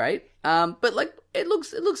wasn't great. But like it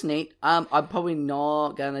looks neat. I'm probably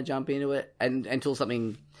not gonna jump into it until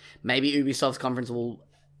something. Maybe Ubisoft's conference will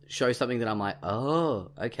show something that I'm like,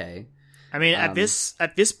 oh, okay. I mean, at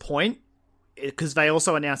this point, because they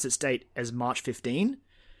also announced its date as March 15.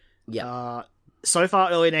 Yeah. So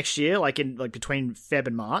far, early next year, like between Feb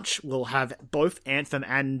and March, we'll have both Anthem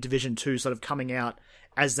and Division 2 sort of coming out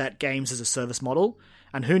as that games as a service model.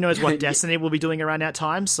 And who knows what Destiny will be doing around that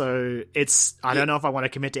time. So I don't know if I want to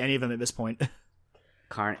commit to any of them at this point.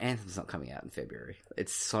 Current Anthem's not coming out in February.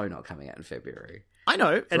 It's so not coming out in February. I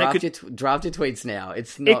know. And draft your tweets now.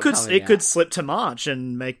 It's not it could slip to March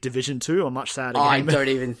and make Division 2 a much sadder game. I don't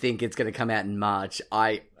even think it's going to come out in March.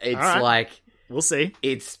 We'll see.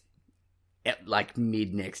 It's like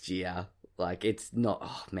mid next year. Like it's not.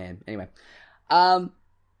 Oh man. Anyway, then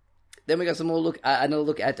we got some more another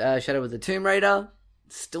look at Shadow of the Tomb Raider.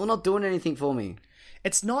 Still not doing anything for me.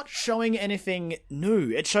 It's not showing anything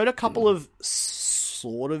new. It showed a couple of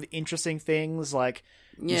sort of interesting things, like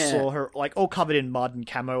you saw her like all covered in mud and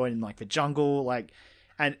camo in like the jungle, like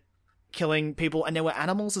and killing people, and there were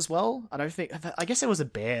animals as well. I guess there was a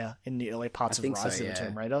bear in the early parts of Rise of the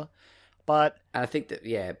Tomb Raider, but I think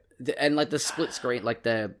that and like the split screen, like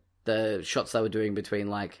the shots they were doing between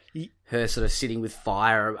like her sort of sitting with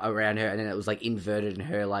fire around her, and then it was like inverted and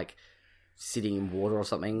her like sitting in water or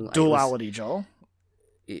something. Duality, Joel.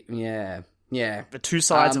 Yeah. The two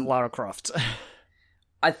sides of Lara Croft.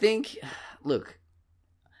 I think, look,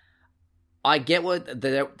 I get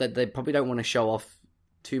that they probably don't want to show off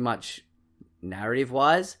too much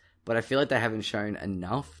narrative-wise, but I feel like they haven't shown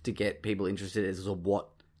enough to get people interested as to what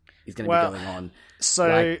is going to be going on. So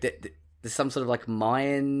like, there's some sort of like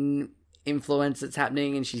Mayan influence that's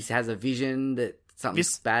happening, and she has a vision that something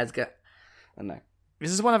bad's going. I don't know.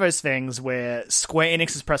 This is one of those things where Square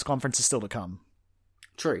Enix's press conference is still to come.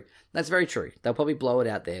 True. That's very true. They'll probably blow it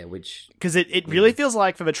out there, which... Because it really feels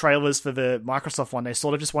like for the trailers for the Microsoft one, they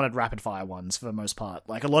sort of just wanted rapid-fire ones for the most part.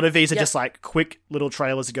 Like, a lot of these are just like quick little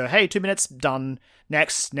trailers to go, hey, 2 minutes, done,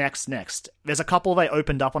 next. There's a couple they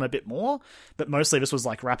opened up on a bit more, but mostly this was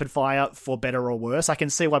like rapid-fire for better or worse. I can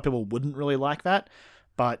see why people wouldn't really like that.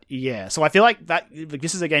 But yeah, so I feel like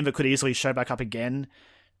this is a game that could easily show back up again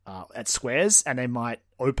at Square's, and they might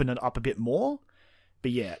open it up a bit more.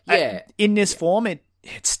 But in this form, it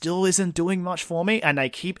still isn't doing much for me, and they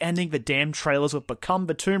keep ending the damn trailers with Become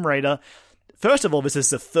the Tomb Raider. First of all, this is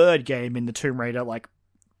the third game in the Tomb Raider, like,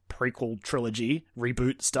 prequel trilogy,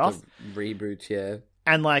 reboot stuff. Reboot, yeah.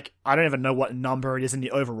 And, like, I don't even know what number it is in the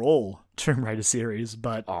overall Tomb Raider series,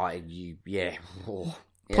 but...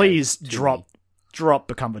 Please drop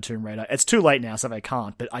Become the Tomb Raider. It's too late now, so they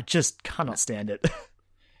can't, but I just cannot stand it.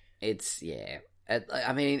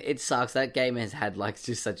 I mean, it sucks. That game has had, like,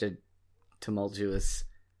 just such a tumultuous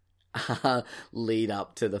lead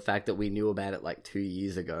up to the fact that we knew about it, like, 2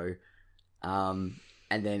 years ago. And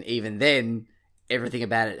then, even then, everything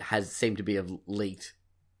about it has seemed to be leaked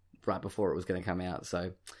right before it was going to come out,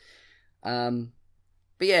 so... but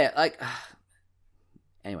yeah, like...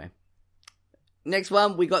 Anyway. Next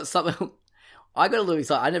one, we got something... I got a little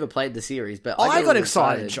excited. I never played the series, but I got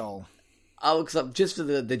excited, Joel. Just for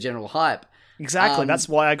the general hype. Exactly, that's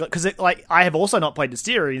why I got... Because, I have also not played the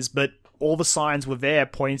series, but all the signs were there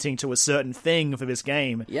pointing to a certain thing for this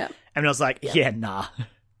game. Yeah. And I was like, nah.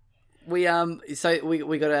 We got a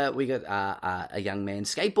young man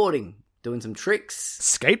skateboarding, doing some tricks.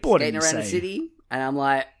 Skating around the city. And I'm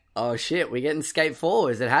like, oh shit, we're getting Skate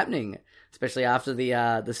 4. Is it happening? Especially after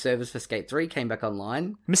the service for Skate 3 came back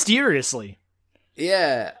online. Mysteriously.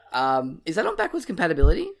 Yeah. Is that on backwards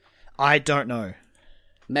compatibility? I don't know.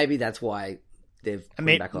 Maybe that's why they've come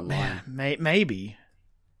back online. Maybe.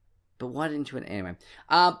 But why didn't you... Anyway.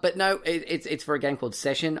 But no, it's for a game called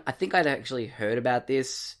Session. I think I'd actually heard about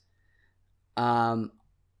this. I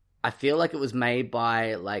feel like it was made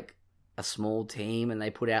by, like, a small team, and they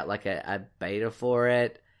put out, like, a beta for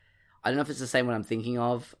it. I don't know if it's the same one I'm thinking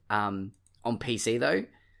of. On PC, though.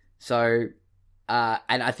 So...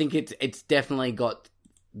 and I think it's definitely got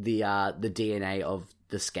the DNA of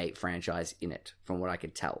the Skate franchise in it, from what I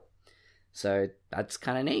could tell. So that's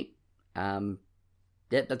kind of neat.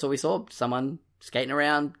 That's all we saw. Someone skating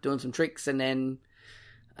around, doing some tricks, and then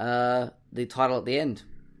the title at the end.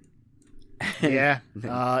 Yeah,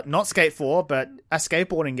 not Skate 4, but a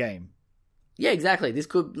skateboarding game. Yeah, exactly. This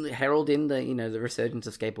could herald in the the resurgence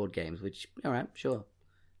of skateboard games. Which, all right, sure.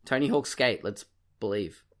 Tony Hawk Skate. Let's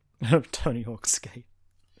believe. Tony Hawk Skate.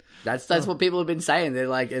 That's what people have been saying. They're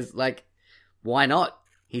like, why not?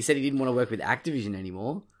 He said he didn't want to work with Activision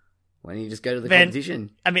anymore. Why don't you just go to the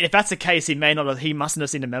competition? I mean, if that's the case, he mustn't have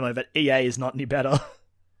seen a memo that EA is not any better.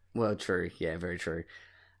 Well, true. Yeah, very true.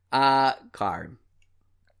 Kyron.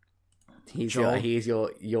 Here's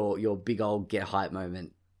your big old get hype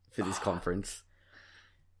moment for this conference.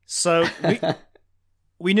 So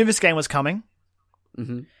we knew this game was coming.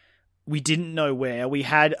 Mm-hmm. We didn't know where. We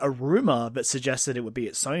had a rumor that suggested it would be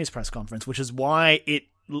at Sony's press conference, which is why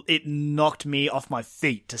it knocked me off my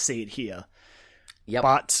feet to see it here. Yep.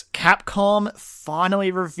 But Capcom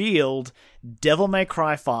finally revealed Devil May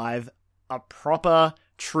Cry 5, a proper,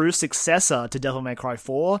 true successor to Devil May Cry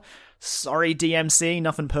 4. Sorry, DMC,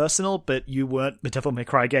 nothing personal, but you weren't the Devil May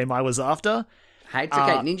Cry game I was after. Hey, it's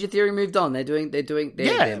okay. Ninja Theory moved on. They're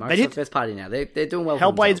Microsoft's first party now. They're doing well.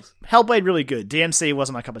 Hellblade really good. DMC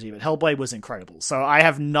wasn't my cup of tea, but Hellblade was incredible. So I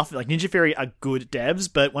have nothing like Ninja Theory are good devs,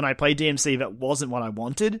 but when I played DMC, that wasn't what I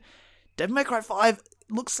wanted. Devil May Cry 5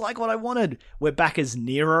 looks like what I wanted. We're back as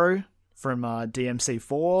Nero from DMC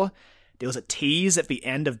 4. There was a tease at the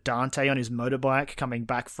end of Dante on his motorbike coming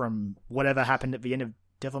back from whatever happened at the end of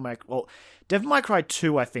Devil May Cry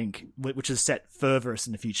 2, I think, which is set furthest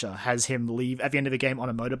in the future, has him leave at the end of the game on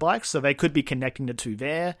a motorbike, so they could be connecting the two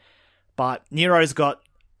there. But Nero's got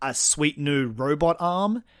a sweet new robot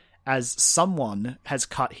arm, as someone has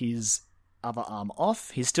cut his other arm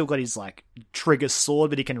off. He's still got his trigger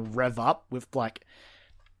sword that he can rev up with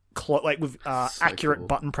accurate cool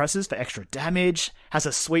button presses for extra damage. Has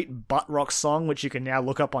a sweet butt rock song which you can now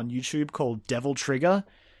look up on YouTube called Devil Trigger.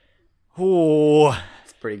 Ooh.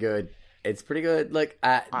 Pretty good. It's pretty good. Look,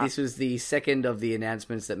 this was the second of the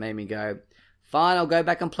announcements that made me go, fine, I'll go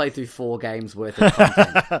back and play through 4 games worth of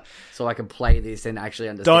content so I can play this and actually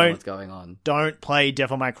understand what's going on. Don't play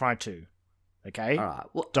Devil May Cry 2. Okay? All right.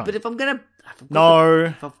 Well, don't. But if I've got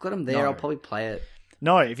them there, I'll probably play it.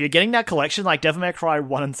 No, if you're getting that collection, like Devil May Cry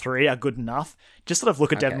 1 and 3 are good enough, just sort of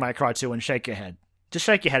look at Devil May Cry 2 and shake your head. Just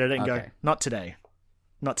shake your head at it and go, not today.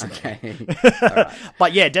 Not today. Okay. Right.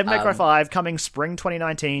 But yeah, Devil May Cry 5 coming spring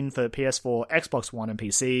 2019 for PS4, Xbox One, and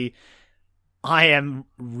PC. I am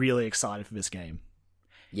really excited for this game.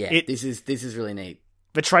 Yeah, this is really neat.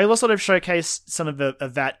 The trailer sort of showcased some of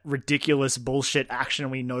that ridiculous bullshit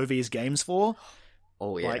action we know these games for.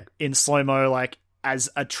 Oh yeah, like in slow mo, like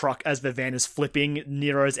as the van is flipping,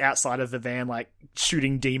 Nero's outside of the van, like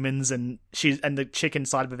shooting demons, and the chick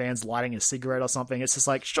inside of the van's lighting a cigarette or something. It's just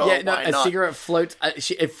like, sure, yeah, no, a cigarette floats.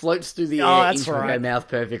 It floats through the air into her mouth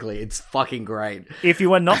perfectly. It's fucking great. If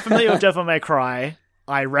you are not familiar with Devil May Cry,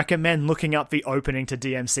 I recommend looking up the opening to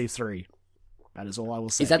DMC3. That is all I will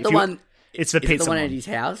say. Is that the one? It's the pizza one at his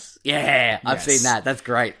house. Yeah, I've seen that. That's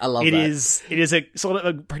great. I love that. It is a sort of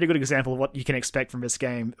a pretty good example of what you can expect from this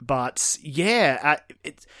game. But yeah,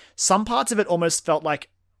 some parts of it almost felt like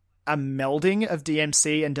a melding of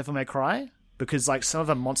DMC and Devil May Cry, because like some of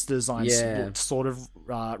the monster designs looked sort of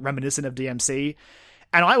reminiscent of DMC.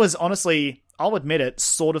 And I was honestly, I'll admit it,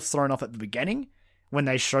 sort of thrown off at the beginning when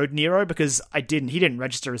they showed Nero, because he didn't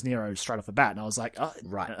register as Nero straight off the bat, and I was like,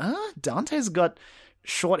 Dante's got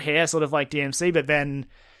short hair, sort of like DMC, but then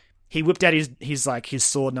he whipped out his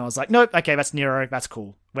sword, and I was like, nope, okay, that's Nero, that's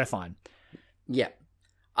cool, we're fine. Yeah,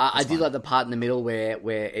 I did like the part in the middle where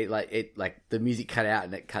it the music cut out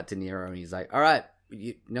and it cut to Nero, and he's like, all right,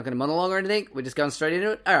 you're not going to monologue or anything, we're just going straight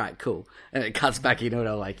into it, all right, cool, and it cuts back into it.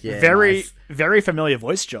 I'm like, yeah, very familiar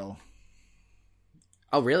voice, Joel.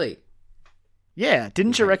 Oh really? Yeah,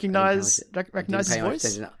 didn't you recognize his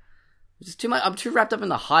voice? Just too much. I'm too wrapped up in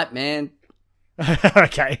the hype, man.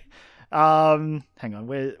 Okay. Hang on.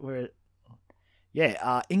 Where?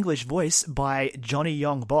 Yeah. English voice by Johnny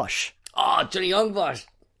Young Bosch. Oh, Johnny Young Bosch.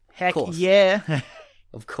 Heck yeah.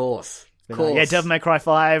 Of course. Yeah, Devil May Cry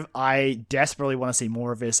 5. I desperately want to see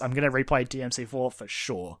more of this. I'm gonna replay DMC4 for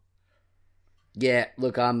sure. Yeah.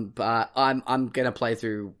 Look, I'm gonna play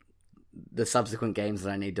through the subsequent games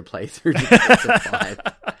that I need to play through to get to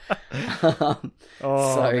 5.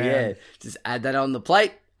 Yeah, just add that on the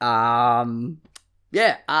plate.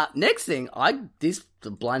 Next thing, this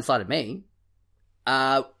blindsided me.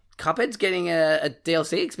 Cuphead's getting a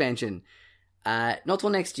DLC expansion. Not till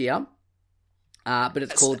next year. But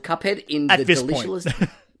it's called Cuphead in the Delicious...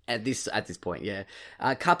 At this point, yeah.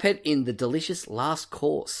 Cuphead in the Delicious Last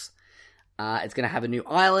Course. It's going to have a new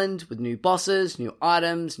island with new bosses, new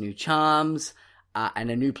items, new charms, and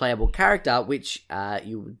a new playable character, which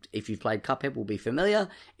if you've played Cuphead, will be familiar.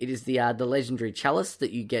 It is the legendary chalice that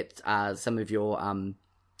you get some of your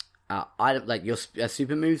like your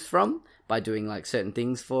super moves from by doing like certain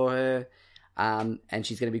things for her. And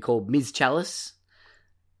she's going to be called Ms. Chalice.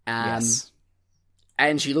 Yes.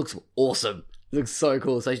 And she looks awesome. Looks so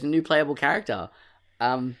cool. So she's a new playable character.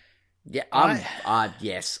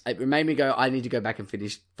 Yes. It made me go, I need to go back and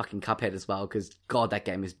finish fucking Cuphead as well, because God, that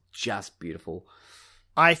game is just beautiful.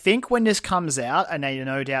 I think when this comes out, and they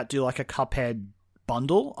no doubt do like a Cuphead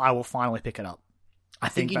bundle, I will finally pick it up. I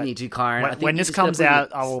think you need to, Kyron. When this comes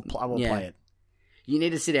out, I will play it. You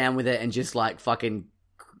need to sit down with it and just like fucking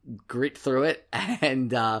grit through it and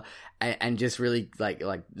just really like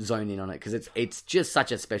zone in on it, because it's just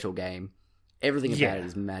such a special game. Everything about it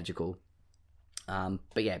is magical.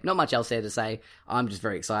 But yeah, not much else there to say. I'm just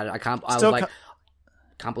very excited. I can't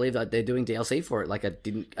believe that they're doing DLC for it. Like, it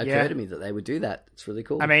didn't occur to me that they would do that. It's really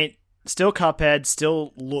cool. I mean, still Cuphead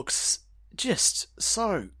still looks just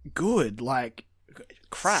so good. Like,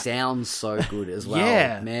 crap. Sounds so good as well.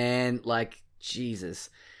 Yeah. Man, like,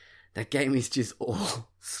 Jesus. That game is just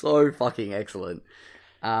so fucking excellent.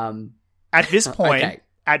 At this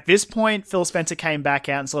point, Phil Spencer came back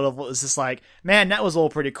out and sort of was just like, man, that was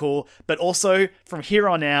all pretty cool. But also, from here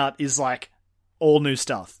on out is like all new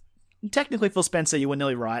stuff. Technically, Phil Spencer, you were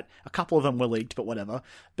nearly right. A couple of them were leaked, but whatever.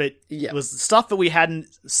 But it was stuff that we hadn't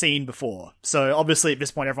seen before. So obviously, at this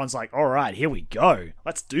point, everyone's like, all right, here we go.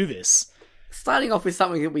 Let's do this. Starting off with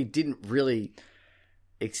something that we didn't really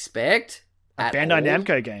expect. A Bandai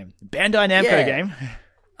Namco game. Bandai Namco game.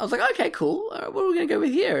 I was like, okay, cool. What are we going to go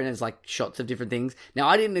with here? And it's like shots of different things. Now,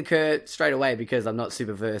 I didn't occur straight away because I'm not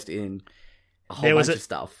super versed in a whole bunch of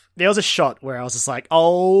stuff. There was a shot where I was just like,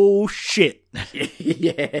 oh, shit.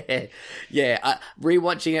 Yeah.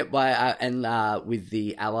 Rewatching it with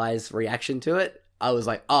the Allies' reaction to it, I was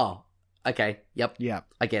like, oh, okay. Yep. Yeah.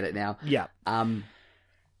 I get it now. Yeah.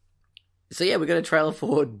 So yeah, we got a trailer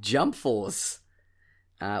for Jump Force.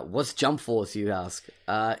 What's Jump Force, you ask?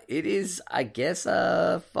 It is, I guess,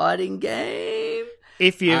 a fighting game.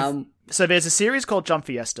 If you so there's a series called Jump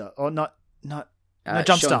Fiesta, or not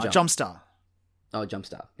Jumpstar. Jumpstar. Oh,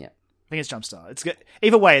 Jumpstar. Yeah, I think it's Jumpstar. It's good.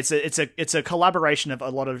 Either way, it's a collaboration of a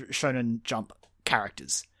lot of Shonen Jump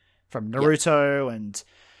characters from Naruto and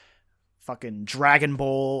fucking Dragon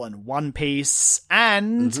Ball and One Piece,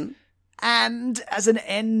 and as an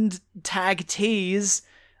end tag tease,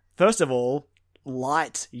 first of all,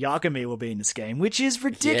 Light Yagami will be in this game, which is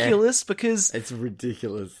ridiculous because it's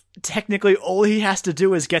ridiculous. Technically, all he has to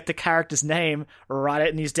do is get the character's name, write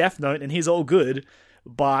it in his Death Note, and he's all good.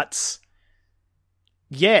 But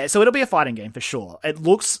yeah, so it'll be a fighting game for sure. It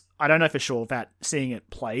looks, I don't know for sure about seeing it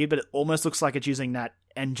played, but it almost looks like it's using that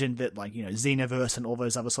engine that, like, you know, Xenoverse and all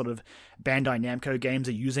those other sort of Bandai Namco games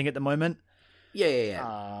are using at the moment.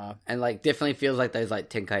 Yeah. And like definitely feels like those like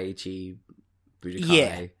Tenkaichi,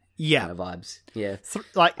 Budokai. Yeah, kind of vibes. Yeah,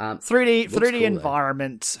 3D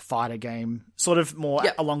environment fighter game, sort of more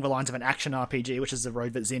along the lines of an action RPG, which is the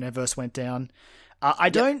road that Xenoverse went down.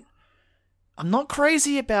 I'm not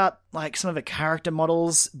crazy about like some of the character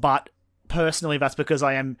models, but personally, that's because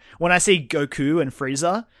when I see Goku and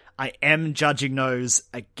Frieza, I am judging those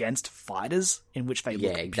against fighters in which they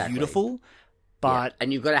look beautiful. But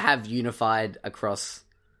and you've got to have unified across,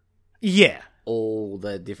 all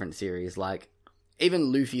the different series, like.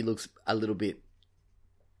 Even Luffy looks a little bit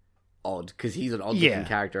odd because he's an odd looking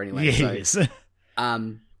character anyway. Yeah, he is.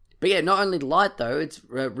 But yeah, not only Light though, it's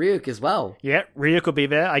Ryuk as well. Yeah, Ryuk will be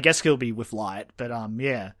there. I guess he'll be with Light, but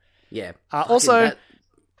yeah. Also,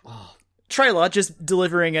 trailer just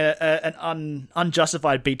delivering an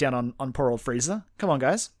unjustified beatdown on poor old Frieza. Come on,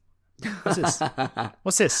 guys.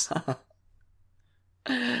 What's this?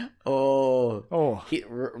 Hit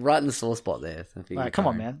right in the sore spot there. Come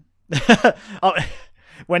on, man.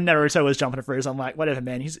 When Naruto was jumping to Frieza, I'm like, whatever,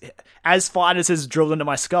 man. He's as fighters has drilled into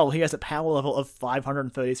my skull. He has a power level of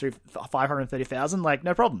 530,000. Like,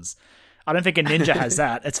 no problems. I don't think a ninja has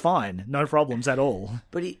that. It's fine, no problems at all.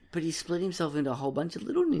 But he split himself into a whole bunch of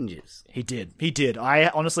little ninjas. He did. I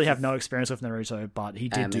honestly have no experience with Naruto, but he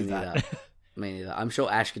did do that. Me neither. I'm sure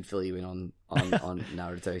Ash could fill you in on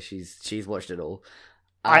Naruto. She's watched it all.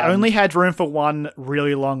 I only had room for one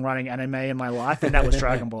really long-running anime in my life, and that was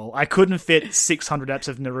Dragon Ball. I couldn't fit 600 eps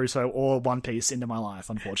of Naruto or One Piece into my life,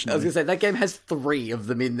 unfortunately. I was going to say, that game has 3 of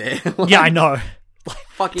them in there. Yeah, I know.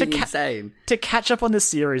 Fucking insane. To catch up on this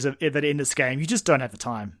series that in this game, you just don't have the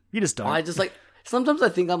time. You just don't. Sometimes I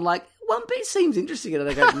think I'm like, One Piece seems interesting, and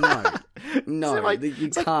I go, no, you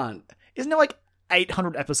can't. Isn't there like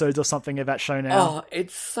 800 episodes or something of that show now? Oh,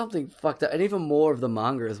 it's something fucked up. And even more of the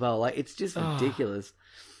manga as well. Like, it's just ridiculous.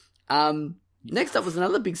 Next up was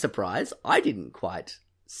another big surprise. I didn't quite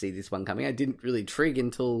see this one coming. I didn't really trig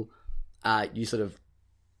until you sort of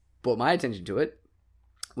brought my attention to it,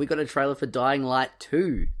 we got a trailer for Dying Light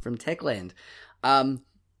 2 from Techland.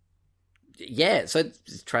 Yeah, so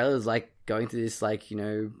this trailer is like going through this, like, you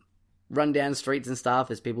know, run down streets and stuff.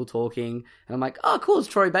 There's people talking, and I'm like, oh, cool, it's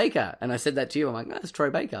Troy Baker. And I said that to you. I'm like, no, it's Troy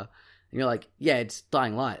Baker. And you're like, yeah, it's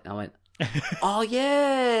Dying Light. And I went, oh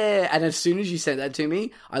yeah. And as soon as you said that to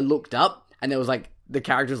me, I looked up, and there was like the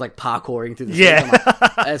characters like parkouring through the streets. Yeah, I'm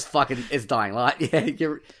like, it's Dying Light. Yeah,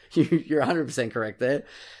 you're 100% correct there.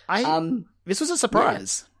 This was a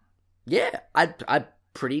surprise. Yeah, I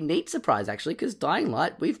pretty neat surprise actually, because Dying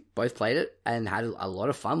Light, we've both played it and had a lot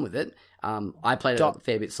of fun with it. I played it a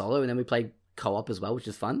fair bit solo, and then we played co-op as well, which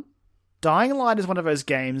is fun. Dying Light is one of those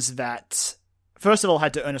games that, first of all,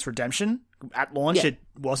 had to earn its redemption. At launch, It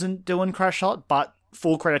wasn't doing crash hot, but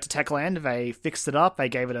full credit to Techland, they fixed it up. They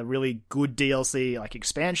gave it a really good DLC like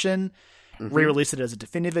expansion, re-released it as a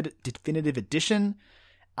definitive edition,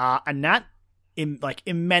 and that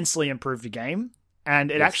immensely improved the game.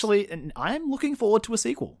 And it actually, and I am looking forward to a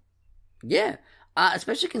sequel. Yeah,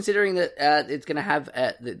 especially considering that it's going to have,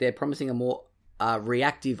 they're promising a more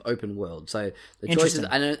reactive open world. So the choices,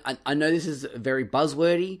 I know this is very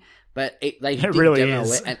buzzwordy, but it really demo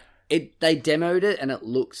is. And they demoed it, and it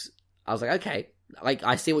looks, I was like, okay, like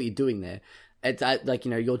I see what you're doing there. It's like,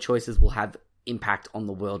 you know, your choices will have impact on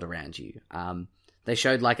the world around you. They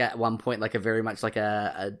showed like at one point, like a very much like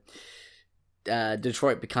a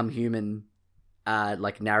Detroit Become Human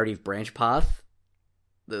like narrative branch path.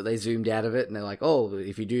 They zoomed out of it, and they're like, oh,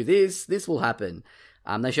 if you do this will happen.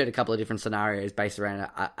 They showed a couple of different scenarios based around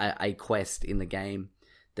a quest in the game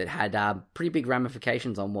that had pretty big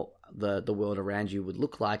ramifications on what the world around you would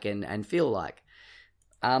look like and feel like.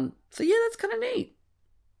 So yeah, that's kind of neat.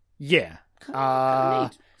 Yeah. Kinda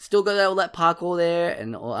neat. Still got all that parkour there,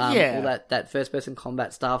 and all that first person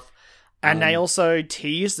combat stuff. And they also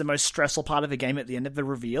teased the most stressful part of the game at the end of the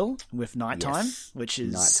reveal with nighttime, which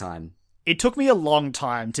is... Nighttime. It took me a long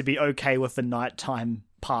time to be okay with the nighttime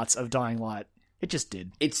parts of Dying Light. It just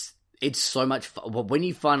did. It's so much fun. When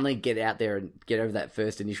you finally get out there and get over that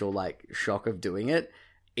first initial like shock of doing it,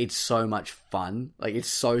 it's so much fun. Like, it's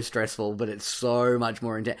so stressful, but it's so much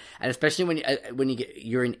more intense. And especially when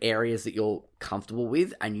you're in areas that you're comfortable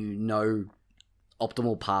with, and you know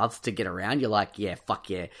optimal paths to get around, you're like, yeah, fuck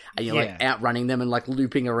yeah. And you're like outrunning them and like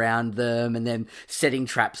looping around them and then setting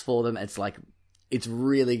traps for them. It's like, it's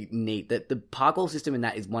really neat. That the parkour system in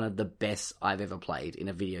that is one of the best I've ever played in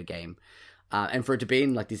a video game. And for it to be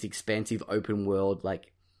in like this expansive open world,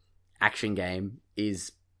 like action game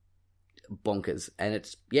is bonkers. And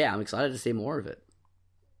it's, I'm excited to see more of it.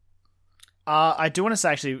 I do want to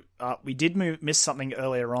say actually, we did miss something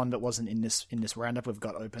earlier on that wasn't in this roundup we've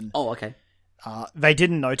got open. Oh, okay. They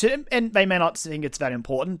didn't note it, and they may not think it's that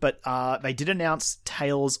important, but they did announce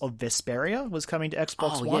Tales of Vesperia was coming to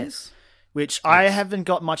Xbox One, which I haven't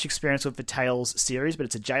got much experience with the Tales series, but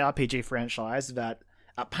it's a JRPG franchise that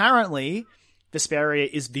apparently Vesperia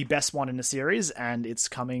is the best one in the series, and it's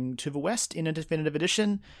coming to the West in a definitive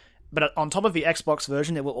edition. But on top of the Xbox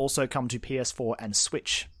version, it will also come to PS4 and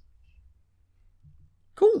Switch.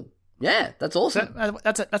 Cool. Yeah, that's awesome. So,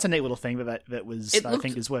 that's a neat little thing that was I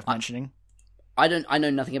think is worth mentioning. I know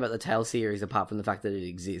nothing about the Tales series apart from the fact that it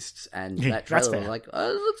exists, and that trailer was like, oh,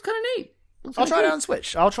 it looks kind of neat. I'll try it out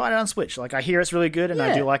on Switch. Like, I hear it's really good, and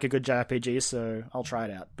I do like a good JRPG, so I'll try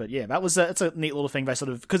it out. But yeah, it's a neat little thing. They sort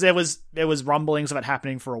of, because there was rumblings of it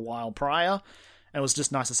happening for a while prior, and it was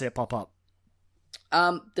just nice to see it pop up.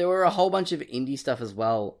 There were a whole bunch of indie stuff as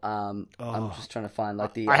well. I'm just trying to find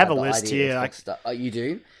like the. I have a list here. Oh, you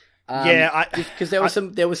do? Because there was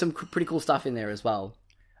some pretty cool stuff in there as well.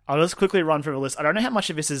 I'll just quickly run through the list. I don't know how much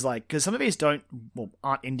of this is like, because some of these aren't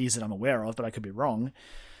indies that I'm aware of, but I could be wrong.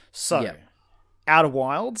 So, Outer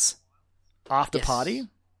Wilds, After Party,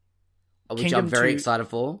 which I'm very excited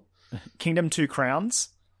for. Kingdom 2 Crowns,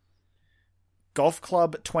 Golf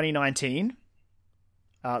Club 2019,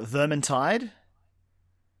 Vermintide,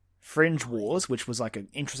 Fringe Wars, which was like an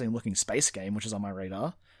interesting looking space game, which is on my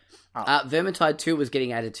radar. Vermintide 2 was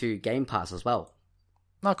getting added to Game Pass as well.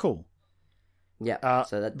 Oh, cool. Yeah,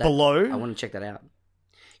 so that Below, I want to check that out.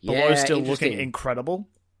 Below still looking incredible.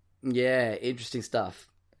 Yeah, interesting stuff.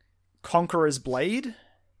 Conqueror's Blade,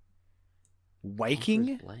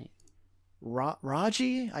 Waking,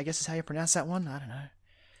 Raji, I guess is how you pronounce that one. I don't know.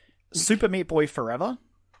 Super Meat Boy Forever,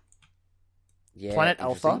 Planet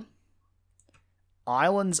Alpha,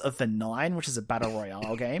 Islands of the Nine, which is a battle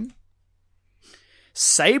royale game.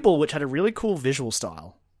 Sable, which had a really cool visual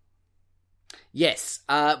style. Yes,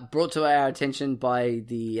 brought to our attention by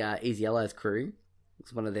the Easy Allies crew.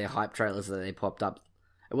 It's one of their hype trailers that they popped up.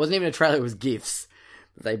 It wasn't even a trailer, it was GIFs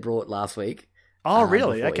that they brought last week. Oh,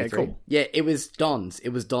 really? Okay, E3. cool. Yeah, it was Don's. It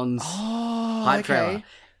was Don's hype trailer,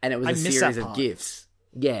 and it was a series of GIFs.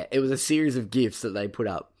 Yeah, it was a series of GIFs that they put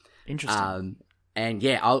up. Interesting. And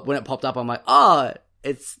yeah, when it popped up, I'm like, oh,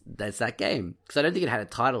 that's that game, because I don't think it had a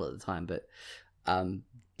title at the time, but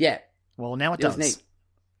yeah. Well, now it does. Was neat.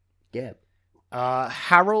 Yeah.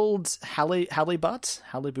 Harold Halibut?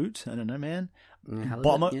 I don't know, man.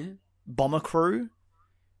 Bomber Crew,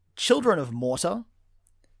 Children of Mortar,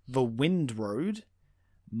 The Wind Road,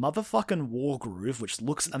 motherfucking Wargroove, which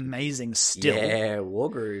looks amazing still. Yeah,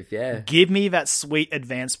 Wargroove, yeah. Give me that sweet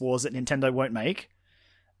Advance Wars that Nintendo won't make.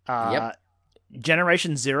 Yep.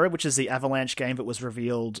 Generation Zero, which is the Avalanche game that was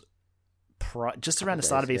revealed just around the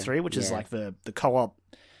start of E3, which is like the co-op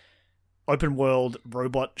open world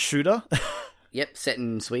robot shooter. Yep, set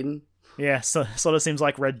in Sweden. Yeah, so sort of seems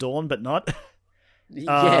like Red Dawn, but not.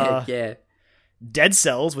 Yeah. Dead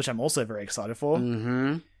Cells, which I'm also very excited for.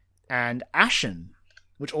 Mm-hmm. And Ashen,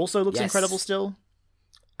 which also looks incredible still.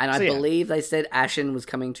 And I believe they said Ashen was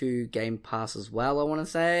coming to Game Pass as well, I want to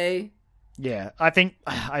say. Yeah, I think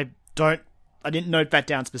I didn't note that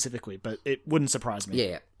down specifically, but it wouldn't surprise me.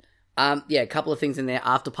 Yeah. A couple of things in there.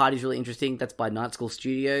 Afterparty's really interesting. That's by Night School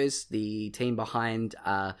Studios, the team behind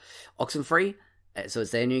Oxenfree. So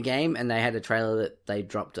it's their new game, and they had a trailer that they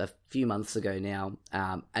dropped a few months ago now,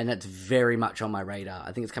 and it's very much on my radar.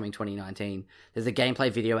 I think it's coming 2019. There's a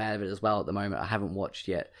gameplay video out of it as well at the moment. I haven't watched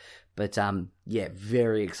yet, but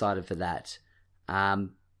very excited for that. So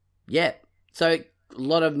a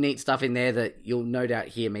lot of neat stuff in there that you'll no doubt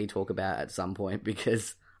hear me talk about at some point,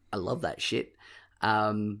 because I love that shit.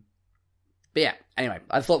 But yeah, anyway,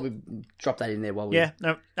 I thought we'd drop that in there while we... Yeah,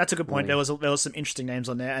 no, that's a good point. There was some interesting names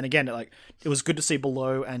on there, and again, it was good to see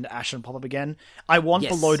Below and Ashen pop up again. I want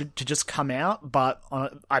Below to just come out, but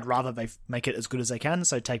I'd rather they make it as good as they can,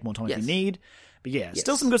 so take more time if you need. But yeah,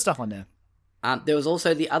 still some good stuff on there. There was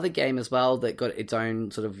also the other game as well that got its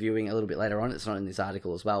own sort of viewing a little bit later on. It's not in this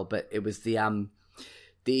article as well, but it was the one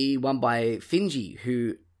by Finji,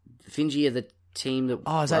 Finji are the team that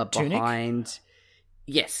is that behind... Tunic?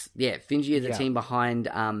 Yes, yeah, Finji is the team behind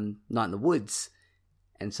Night in the Woods,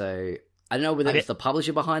 and so I don't know whether it's the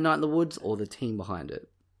publisher behind Night in the Woods or the team behind it.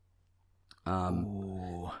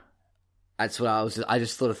 That's what I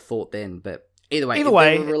just sort of thought then, but either way,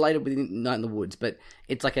 they were related with Night in the Woods, but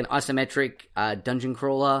it's like an isometric dungeon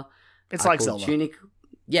crawler. It's like Zelda. Tunic.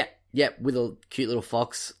 Yeah, with a cute little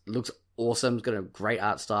fox. Looks awesome. It's got a great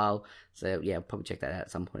art style. So yeah, I'll probably check that out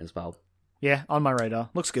at some point as well. Yeah, on my radar.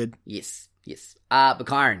 Looks good. Yes. But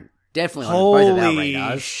Kyron, definitely on both of our radars.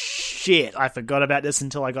 Holy shit, I forgot about this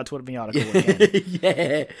until I got to it in the article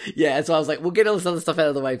again. Yeah, so I was like, we'll get all this other stuff out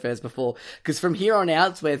of the way first because from here on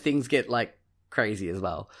out, it's where things get, like, crazy as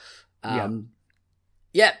well. New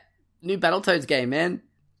Battletoads game, man.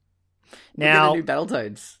 Now, new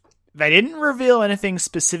Battletoads. They didn't reveal anything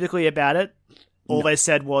specifically about it. All they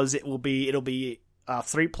said was it'll be a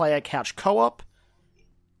 3-player couch co-op.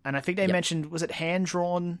 And I think they mentioned, was it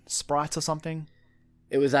hand-drawn sprites or something?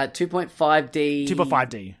 It was 2.5D.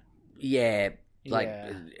 2.5D. Yeah,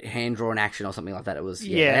 hand-drawn action or something like that. It was,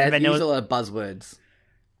 and they used a lot of buzzwords.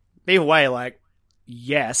 Either way,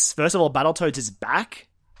 yes. First of all, Battletoads is back.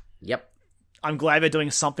 Yep. I'm glad they're doing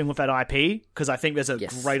something with that IP, because I think there's a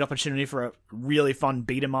great opportunity for a really fun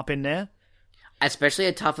beat-em-up in there. Especially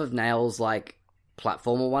a Tough of Nails,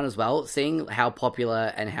 platformer one as well. Seeing how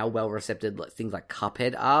popular and how well received things like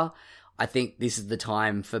Cuphead are, I think this is the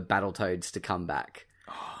time for Battletoads to come back.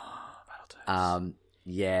 Oh,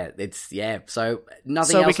 Battletoads. So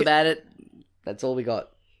nothing else about it. That's all we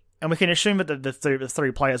got. And we can assume that the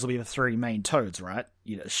three players will be the three main Toads, right?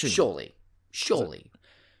 Surely.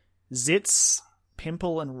 Zitz,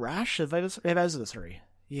 Pimple, and Rash. Those are the three.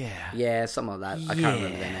 Yeah. Yeah, something like that. I can't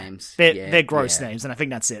remember their names. They're gross names, and I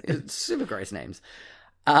think that's it. It's super gross names.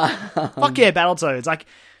 Fuck yeah, Battletoads.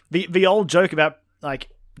 The old joke about,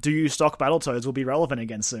 do you stock Battletoads will be relevant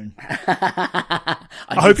again soon. I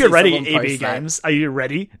hope you're ready, EB Games. Are you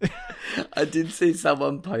ready? I did see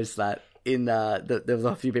someone post that in there was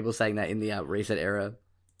a few people saying that in the Reset Era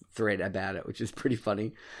thread about it, which is pretty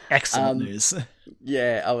funny. Excellent news.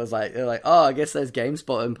 Yeah, I was like, they're like, oh, I guess those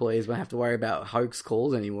GameSpot employees won't have to worry about hoax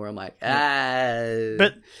calls anymore. I'm like,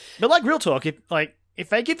 But real talk, if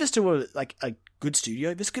they give this to a good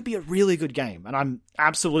studio, this could be a really good game, and I'm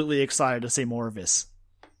absolutely excited to see more of this.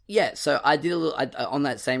 Yeah, so I did a little on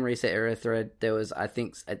that same Reset Era thread. There was, I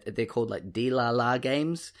think they're called D-La-La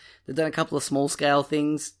Games. They've done a couple of small scale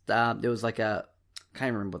things. There was I can't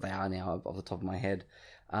remember what they are now off the top of my head.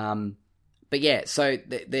 But yeah, so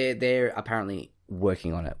they're apparently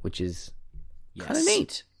working on it, which is kind of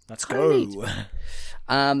neat. Let's go. Neat.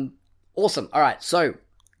 Awesome. All right, so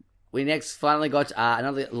we next finally got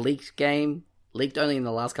another leaked game. Leaked only in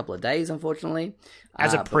the last couple of days, unfortunately.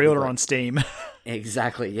 As a pre-order on Steam.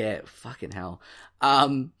 Exactly, yeah. Fucking hell.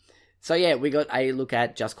 So yeah, we got a look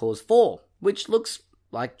at Just Cause 4, which looks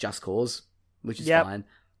like Just Cause, which is fine.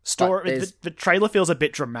 The trailer feels a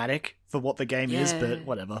bit dramatic for what the game is, but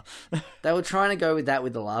whatever. They were trying to go with that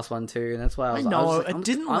with the last one too, and that's why it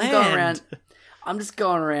didn't land. I'm just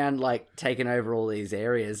going around like taking over all these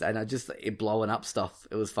areas, and blowing up stuff.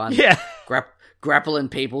 It was fun. Yeah, grappling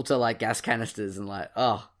people to like gas canisters and like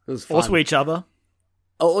it was fun. Or to each other.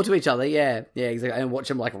 Or to each other, yeah, exactly, and watch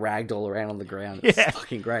them like ragdoll around on the ground. It's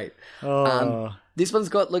fucking great. This one's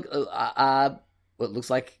got what looks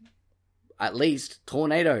like at least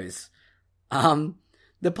tornadoes.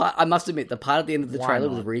 The part, I must admit, the part at the end of the trailer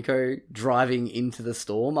with Rico driving into the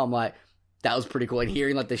storm, I'm like, that was pretty cool. And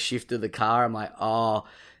hearing like the shift of the car, I'm like,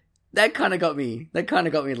 that kind of got me. That kind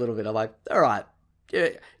of got me a little bit. I'm like, all right, yeah,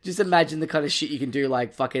 just imagine the kind of shit you can do,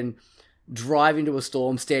 like fucking drive into a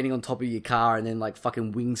storm, standing on top of your car, and then like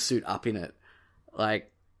fucking wingsuit up in it,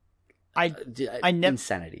 like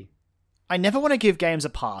insanity. I never want to give games a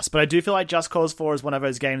pass, but I do feel like Just Cause 4 is one of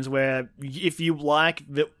those games where if you like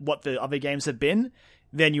what the other games have been,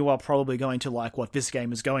 then you are probably going to like what this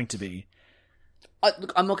game is going to be.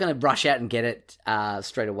 Look, I'm not going to rush out and get it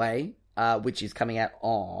straight away, which is coming out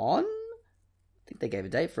on... I think they gave a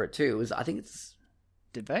date for it too.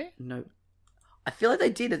 Did they? No. I feel like they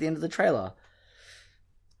did at the end of the trailer.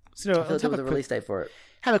 So I feel like there was a release date for it.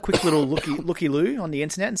 Have a quick little looky-loo on the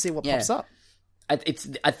internet and see what pops up. I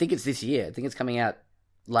think it's this year. I think it's coming out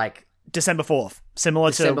like... December 4th.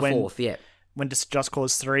 Similar to when... 4th, yeah. When Just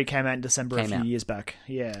Cause 3 came out in December a few years back.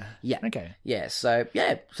 Yeah. Yeah. Okay. Yeah, so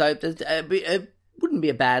it wouldn't be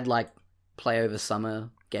a bad, like, play over summer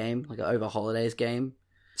game, like an over holidays game.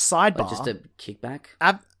 Sidebar. Like just a kickback.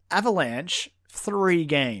 Avalanche, 3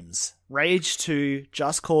 games. Rage 2,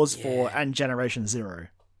 Just Cause 4, and Generation Zero.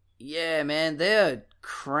 Yeah, man, they're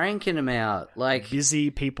cranking them out. Like busy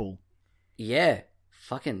people. Yeah.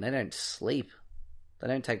 Fucking, they don't sleep. They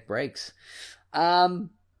don't take breaks.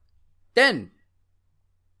 Then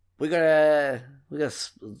we got a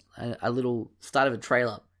little start of a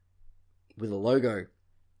trailer with a logo.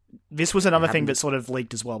 This was another thing that sort of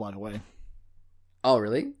leaked as well, by the way. Oh,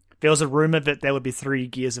 really? There was a rumor that there would be 3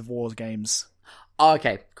 Gears of War games. Oh,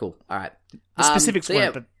 okay, cool. All right. The specifics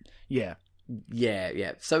weren't, but yeah.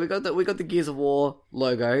 Yeah. So we got the Gears of War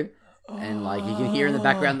logo, and like you can hear in the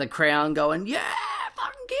background the crowd going, "Yeah,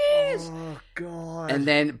 fucking Gears!" Oh god! And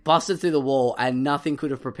then busted through the wall, and nothing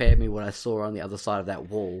could have prepared me what I saw on the other side of that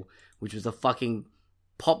wall, which was a fucking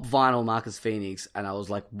pop vinyl Marcus Phoenix, and I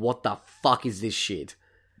was like, "What the fuck is this shit?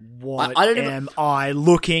 What I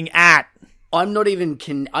looking at?" I'm not even...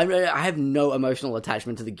 I have no emotional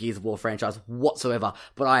attachment to the Gears of War franchise whatsoever,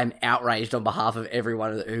 but I am outraged on behalf of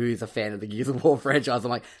everyone who's a fan of the Gears of War franchise.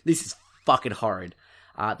 I'm like, this is fucking horrid.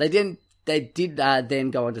 They did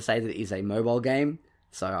then go on to say that it is a mobile game,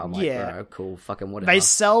 so I'm like, oh, cool, fucking whatever. They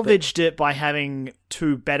salvaged it by having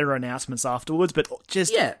 2 better announcements afterwards, but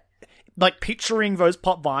just... Yeah. Like, picturing those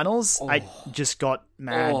pop vinyls, I just got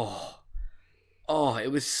mad. Oh,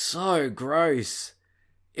 it was so gross.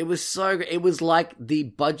 It was like the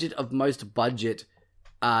budget of most budget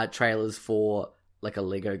trailers for like a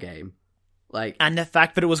Lego game. Like, and the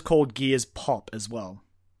fact that it was called Gears Pop as well.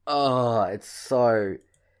 Oh, it's so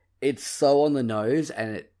on the nose,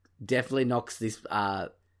 and it definitely knocks this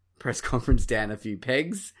press conference down a few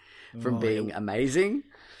pegs from being amazing.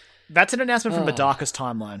 That's an announcement from the darkest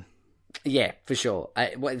timeline. Yeah, for sure.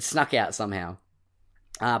 It snuck out somehow.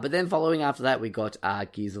 But then following after that, we got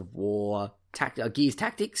Gears of War... Gears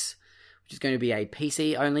Tactics, which is going to be a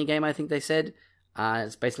PC-only game, I think they said.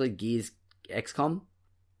 It's basically Gears XCOM,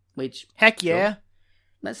 which... Heck yeah. Sure,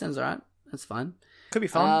 that sounds alright. That's fine. Could be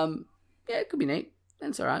fun. Yeah, it could be neat.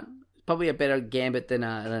 That's alright. Probably a better gambit than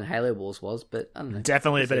Halo Wars was, but I don't know.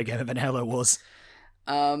 Definitely a better gambit than Halo Wars.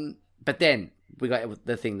 But then, we got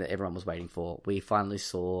the thing that everyone was waiting for. We finally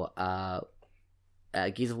saw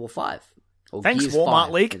Gears of War 5. Or Thanks, Gears Walmart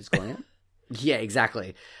 5, leak. Yeah,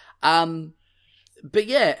 exactly. But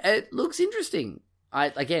yeah, it looks interesting.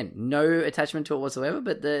 Again, no attachment to it whatsoever,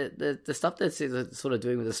 but the stuff that's sort of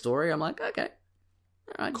doing with the story, I'm like, okay.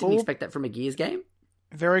 All right, cool. Didn't expect that from a Gears game.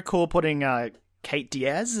 Very cool putting Kate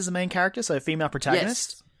Diaz as the main character, so a female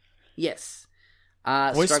protagonist. Yes.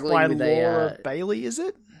 Voiced by Laura Bailey, is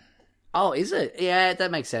it? Oh, is it? Yeah,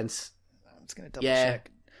 that makes sense. I'm just going to double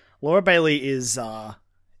check. Laura Bailey is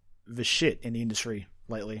the shit in the industry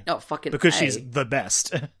lately. Oh, fucking because she's the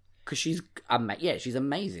best. Because she's she's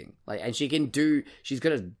amazing. Like, and she's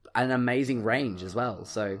got an amazing range as well.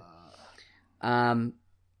 So Pardon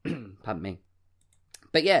me.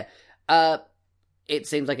 But yeah, it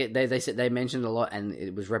seems like they mentioned a lot, and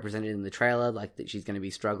it was represented in the trailer, like that she's going to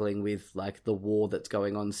be struggling with like the war that's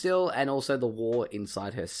going on still, and also the war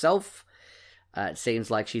inside herself. It seems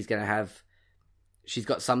like she's got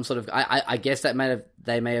some sort of. I guess that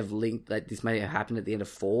they may have linked that this may have happened at the end of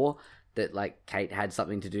 4, that like Kate had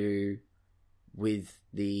something to do with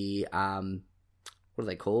the what are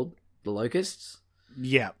they called? The Locusts.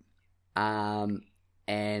 Yeah.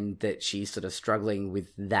 And that she's sort of struggling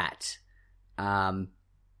with that. So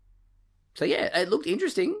yeah, it looked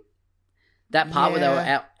interesting. That part where they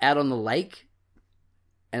were out on the lake,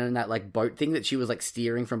 and in that like boat thing that she was like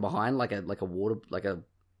steering from behind, like a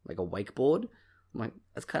wakeboard. I'm like,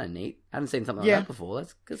 that's kind of neat. I haven't seen something like that before.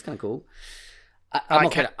 That's kind of cool.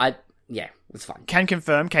 It's fun. Can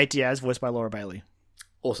confirm Kate Diaz, voiced by Laura Bailey.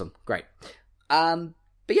 Awesome, great. But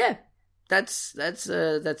yeah, that's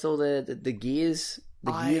all the Gears.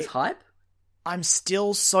 The Gears hype. I'm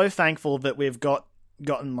still so thankful that we've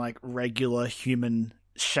gotten like regular human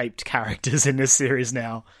shaped characters in this series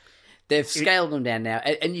now. They've scaled them down now,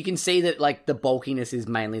 and you can see that like the bulkiness is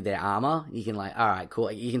mainly their armor. You can like, all right,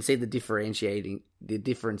 cool. You can see the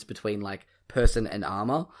difference between like person and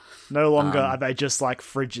armor. No longer are they just like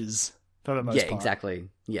fridges for the most part. Yeah, exactly.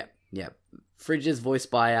 Yeah. Fridges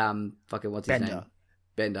voiced by what's his name?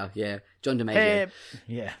 Bender. Yeah, John DiMaggio.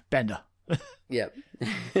 Yeah, Bender. Yeah.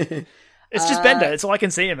 It's just Bender. It's all I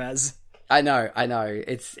can see him as. I know.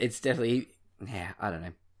 It's definitely, I don't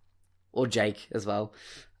know. Or Jake as well.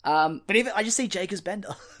 But even I just see Jake as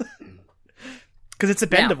Bender. Because it's a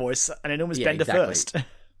Bender voice, and I know him as Bender first.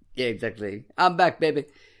 Yeah, exactly. I'm back, baby.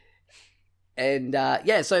 And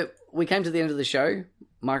so we came to the end of the show.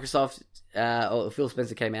 Microsoft, or Phil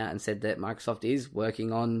Spencer came out and said that Microsoft is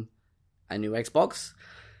working on a new Xbox.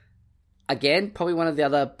 Again, probably one of the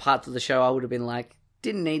other parts of the show I would have been like,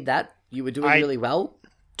 didn't need that. You were doing really well.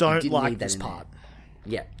 Don't like this part.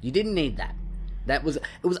 Yeah, you didn't need that. It was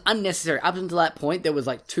unnecessary. Up until that point, there was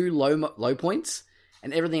like 2 low points,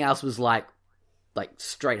 and everything else was like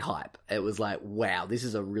straight hype. It was like, wow, this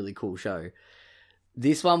is a really cool show.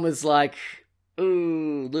 This one was like,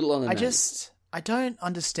 ooh, little on the nose. I don't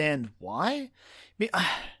understand why.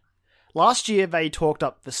 Last year, they talked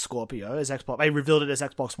up the Scorpio as Xbox. They revealed it as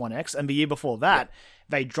Xbox One X, and the year before that,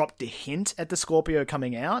 they dropped a hint at the Scorpio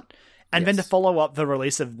coming out. And then to follow up the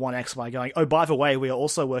release of One X by going, oh, by the way, we are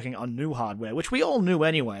also working on new hardware, which we all knew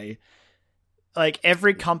anyway. Like,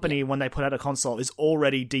 every company, when they put out a console, is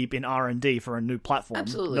already deep in R&D for a new platform.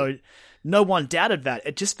 Absolutely. No one doubted that.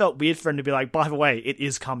 It just felt weird for them to be like, by the way, it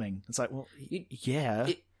is coming. It's like, well, yeah.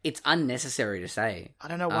 It's unnecessary to say. I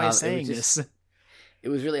don't know why you're saying this. It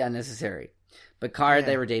was really unnecessary. But Kyra,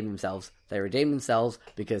 they redeemed themselves. They redeemed themselves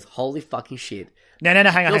because holy fucking shit. No,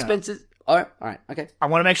 hang on. Spencer's... All right, okay. I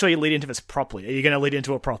want to make sure you lead into this properly. Are you going to lead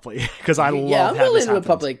into it properly? Because I love I'm how going to this lead into it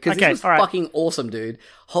properly because this was fucking awesome, dude.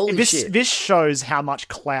 Holy shit. This shows how much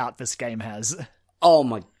clout this game has.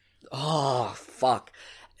 Oh, fuck.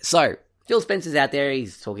 So, Phil Spencer's out there.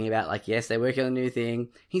 He's talking about, like, yes, they're working on a new thing.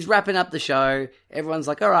 He's wrapping up the show. Everyone's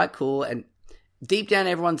like, all right, cool. And deep down,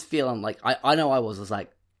 everyone's feeling like, I know I was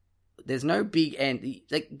like, there's no big end.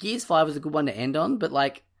 Like, Gears 5 was a good one to end on, but,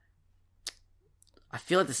 like, I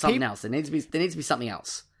feel like there's something else. There needs to be something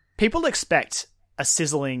else. People expect a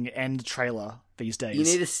sizzling end trailer these days. You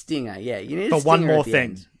need a stinger, yeah. You need a but stinger one more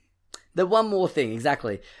thing. The one more thing,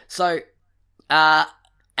 exactly. So,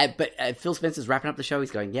 Phil Spencer's wrapping up the show.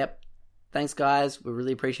 He's going, yep, thanks, guys. We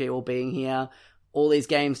really appreciate you all being here. All these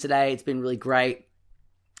games today. It's been really great.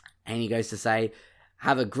 And he goes to say,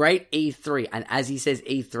 have a great E3. And as he says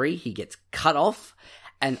E3, he gets cut off.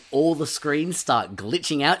 And all the screens start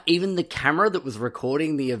glitching out. Even the camera that was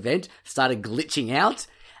recording the event started glitching out.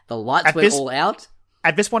 The lights went all out.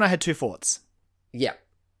 At this point, I had 2 thoughts. Yeah.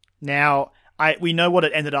 Now, we know what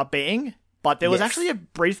it ended up being, but there was actually a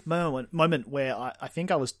brief moment where I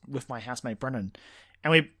think I was with my housemate Brennan,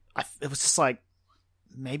 and it was just like,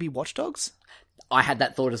 maybe Watch Dogs? I had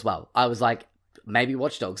that thought as well. I was like, maybe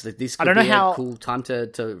Watch Dogs. This could be a cool time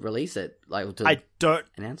to release it. Like, to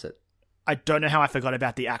announce it. I don't know how I forgot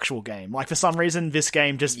about the actual game. Like, for some reason, this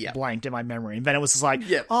game just blanked in my memory. And then it was just like,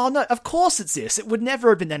 oh no, of course it's this. It would never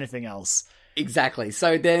have been anything else. Exactly.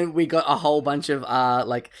 So then we got a whole bunch of,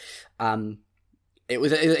 it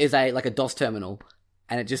was a DOS terminal.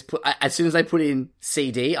 And it just as soon as they put in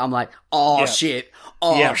CD, I'm like, shit.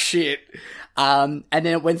 Oh, shit. And then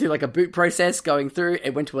it went through like a boot process going through.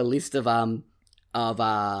 It went to a list of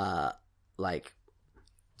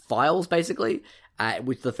files, basically.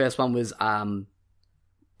 Which the first one was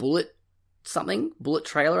Bullet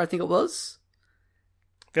Trailer, I think it was.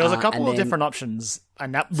 There was a couple of different options,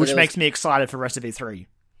 and which makes me excited for the rest of E3.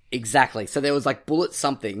 Exactly. So there was like Bullet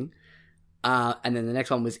something, and then the next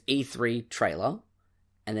one was E3 trailer,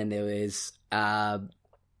 and then there was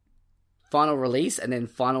final release, and then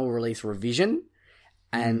final release revision,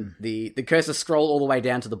 and the cursor scrolled all the way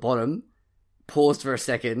down to the bottom, paused for a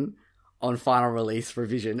second on final release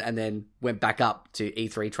revision, and then went back up to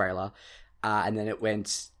E3 trailer, and then it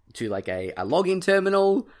went to like a login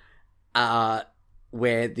terminal,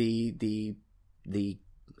 where the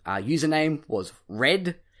username was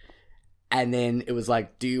red, and then it was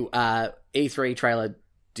like, E3 trailer,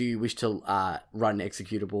 do you wish to run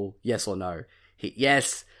executable? Yes or no? Hit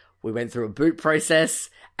yes. We went through a boot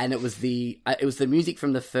process, and it was the music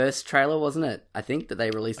from the first trailer, wasn't it? I think that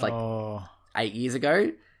they released 8 years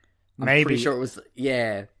ago. I'm pretty sure it was.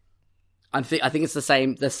 Yeah, I think it's the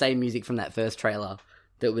same music from that first trailer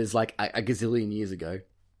that was like a gazillion years ago.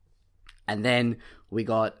 And then we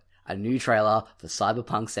got a new trailer for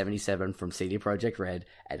Cyberpunk 77 from CD Projekt Red,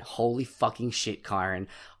 and holy fucking shit, Kyron.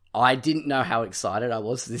 I didn't know how excited I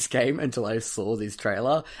was for this game until I saw this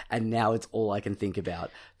trailer, and now it's all I can think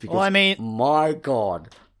about. Because, my God.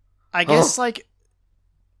 I guess,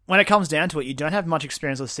 when it comes down to it, you don't have much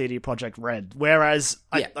experience with CD Projekt Red, whereas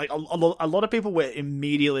a lot of people were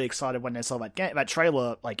immediately excited when they saw that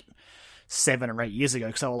trailer, 7 or 8 years ago,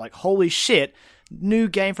 because they were like, holy shit, new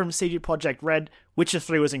game from CD Projekt Red, Witcher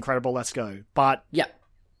 3 was incredible, let's go. But,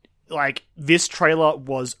 this trailer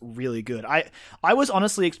was really good. I was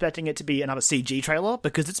honestly expecting it to be another CG trailer,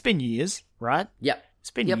 because it's been years, right? Yep.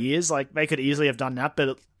 It's been years, they could easily have done that,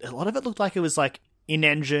 but a lot of it looked like it was,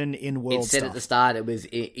 in-engine, in-world stuff. It said at the start it was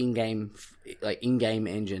in-game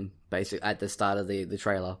engine, basically, at the start of the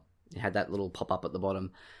trailer. It had that little pop-up at the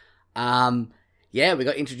bottom. We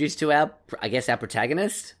got introduced to our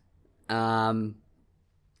protagonist. And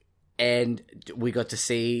we got to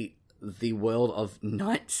see the world of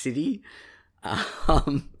Night City,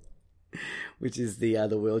 which is the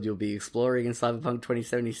world you'll be exploring in Cyberpunk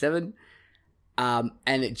 2077. And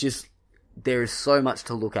there is so much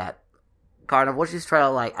to look at. Karen, I've watched this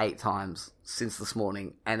trailer 8 times since this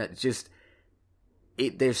morning, and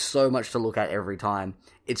there's so much to look at every time.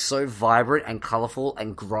 It's so vibrant and colourful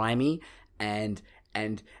and grimy, and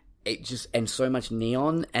so much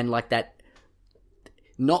neon, and that,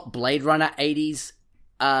 not Blade Runner 80s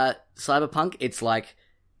Cyberpunk, it's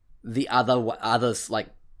the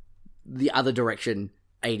other direction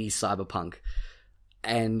 80s Cyberpunk.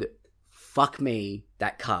 And fuck me,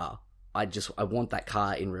 that car. I want that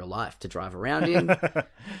car in real life to drive around in,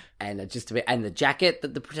 and and the jacket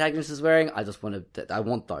that the protagonist is wearing. I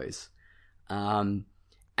want those, and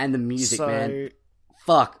the music, man.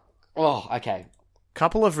 Fuck. Oh, okay.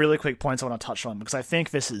 Couple of really quick points I want to touch on, because I think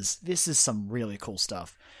this is some really cool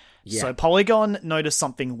stuff. Yeah. So Polygon noticed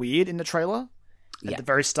something weird in the trailer at the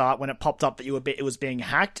very start when it popped up that it was being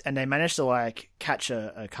hacked, and they managed to catch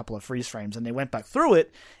a couple of freeze frames, and they went back through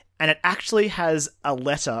it. And it actually has a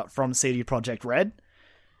letter from CD Projekt Red.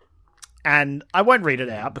 And I won't read it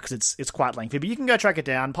out because it's quite lengthy, but you can go track it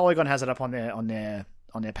down. Polygon has it up on their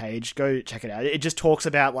page. Go check it out. It just talks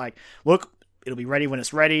about look, it'll be ready when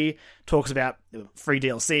it's ready. Talks about free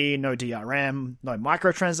DLC, no DRM, no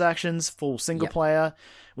microtransactions, full single player,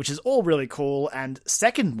 which is all really cool. And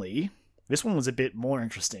secondly, this one was a bit more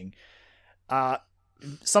interesting.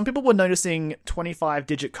 Some people were noticing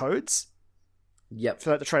 25-digit codes. Yep.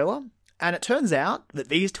 For the trailer. And it turns out that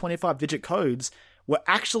these 25-digit codes were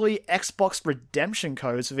actually Xbox redemption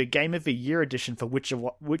codes for the Game of the Year edition for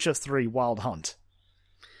Witcher 3 Wild Hunt.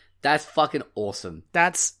 That's fucking awesome.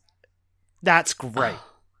 That's great.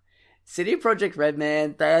 CD Projekt Red,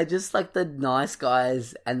 man, they are just the nice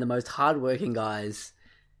guys and the most hardworking guys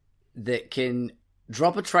that can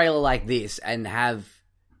drop a trailer like this and have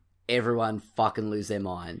everyone fucking lose their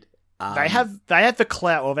mind. They have the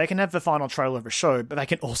clout, or they can have the final trailer of a show, but they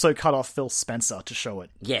can also cut off Phil Spencer to show it.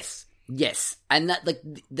 Yes, and that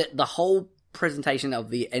the whole presentation of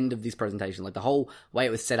the end of this presentation, the whole way it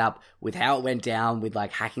was set up with how it went down with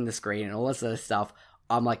hacking the screen and all that sort of stuff.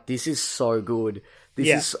 I'm this is so good.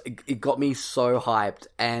 It got me so hyped,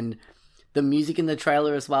 and the music in the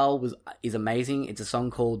trailer as well is amazing. It's a song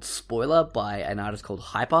called Spoiler by an artist called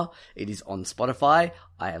Hyper. It is on Spotify.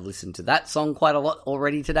 I have listened to that song quite a lot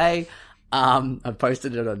already today. I've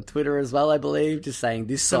posted it on Twitter as well, I believe, just saying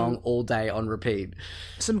this song all day on repeat.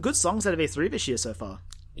 Some good songs out of E3 this year so far.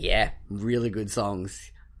 Yeah, really good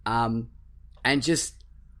songs. And just,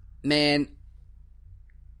 man,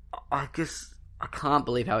 I can't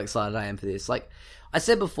believe how excited I am for this. I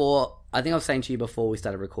said before, I think I was saying to you before we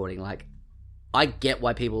started recording, I get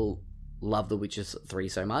why people love The Witcher 3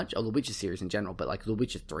 so much, or the Witcher series in general, but like The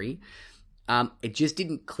Witcher 3, it just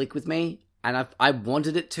didn't click with me, and I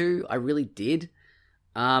wanted it to, I really did,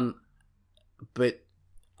 but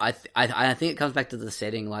I think it comes back to the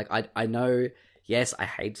setting. Like I know, yes, I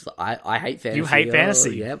hate fantasy. You hate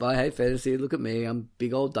fantasy. Yep, I hate fantasy. Look at me, I'm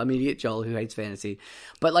big old dumb idiot Joel who hates fantasy.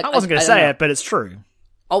 But like, I wasn't going to say it, but it's true.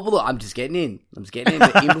 Oh well, look, I'm just getting in,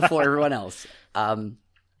 but in before everyone else.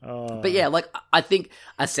 But yeah, like I think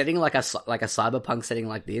a setting like a cyberpunk setting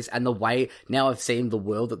like this, and the way now I've seen the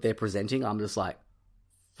world that they're presenting, I'm just like,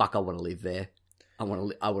 fuck, I want to live there. I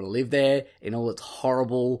want to live there in all its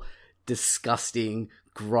horrible, disgusting,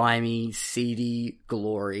 grimy, seedy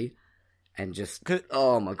glory, and just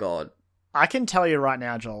oh my god. I can tell you right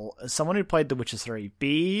now, Joel, as someone who played The Witcher 3,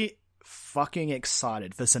 be fucking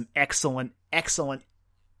excited for some excellent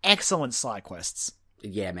side quests.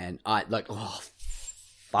 Yeah, man. Fuck.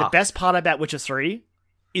 The best part about Witcher 3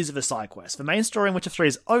 is the side quest. The main story in Witcher 3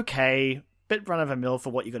 is okay, bit run of the mill for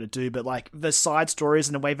what you got to do, but like the side stories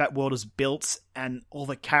and the way that world is built and all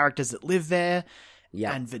the characters that live there,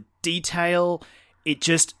 and the detail, it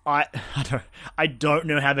just I don't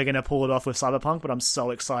know how they're going to pull it off with Cyberpunk, but I'm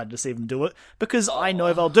so excited to see them do it because I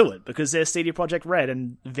know they'll do it because they're CD Projekt Red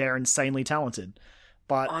and they're insanely talented.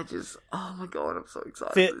 But oh my god, I'm so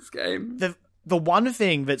excited for this game. The one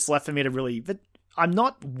thing that's left for me to really, I'm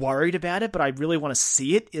not worried about it, but I really want to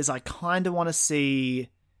see it, is I kind of want to see,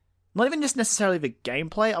 not even just necessarily the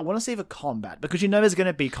gameplay, I want to see the combat, because you know there's going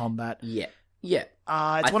to be combat. Yeah.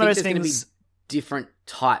 It's one of those things. Going to be different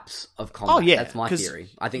types of combat. Oh, yeah. That's my theory.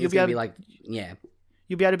 I think it's going to be like,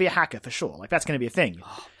 You'll be able to be a hacker for sure. Like, that's going to be a thing.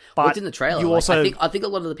 But what's in the trailer? I think a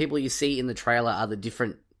lot of the people you see in the trailer are the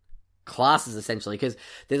different classes, essentially, because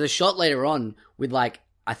there's a shot later on with like,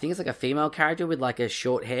 I think it's like a female character with like a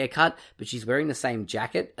short haircut, but she's wearing the same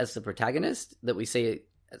jacket as the protagonist that we see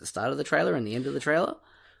at the start of the trailer and the end of the trailer.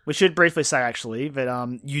 We should briefly say, actually,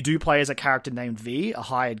 that you do play as a character named V, a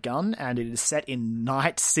hired gun, and it is set in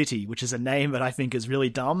Night City, which is a name that I think is really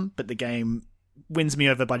dumb, but the game wins me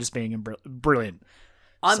over by just being brilliant.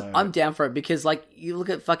 I'm down for it, because like you look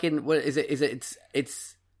at fucking, what is it?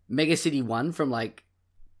 It's Mega City 1 from like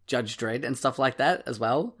Judge Dredd and stuff like that as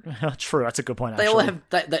well. True, that's a good point. They all have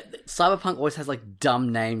Cyberpunk always has like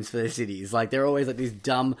dumb names for their cities. Like they're always like these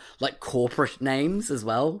dumb like corporate names as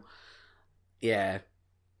well. Yeah,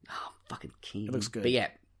 fucking keen. It looks good. But yeah,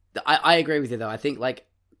 I agree with you though. I think like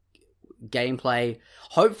gameplay,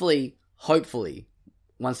 hopefully,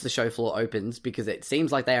 once the show floor opens, because it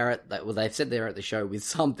seems like they are they've said they're at the show with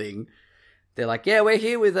something. They're like, yeah, we're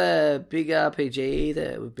here with a big RPG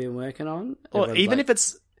that we've been working on. Or even if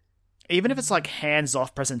it's like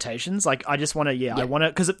hands-off presentations, like I just want to, I want to,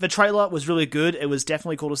 because the trailer was really good. It was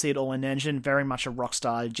definitely cool to see it all in engine, very much a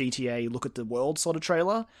Rockstar GTA look at the world sort of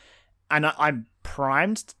trailer. And I'm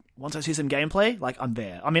primed. Once I see some gameplay, like I'm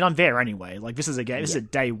there. I mean, I'm there anyway. Like this is a game, this is a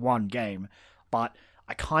day one game, but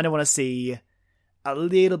I kind of want to see a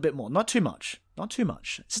little bit more, not too much,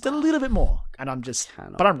 just a little bit more. And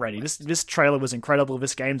but I'm ready. This trailer was incredible.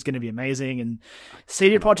 This game's going to be amazing. And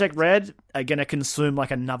CD Projekt Red are going to consume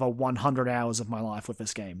like another 100 hours of my life with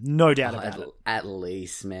this game. No doubt about it. At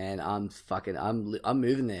least, man. I'm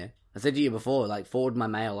moving there. I said to you before, like forward my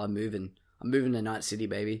mail. I'm moving to Night City,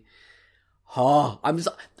 baby. Oh, I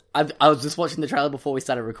was just watching the trailer before we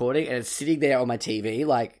started recording, and it's sitting there on my TV.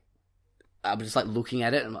 Like, I'm just like looking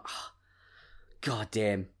at it, and I'm like, oh, god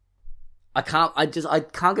damn. I can't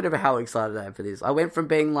get over how excited I am for this. I went from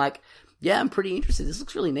being like, yeah, I'm pretty interested. This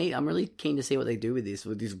looks really neat. I'm really keen to see what they do with this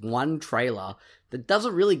one trailer that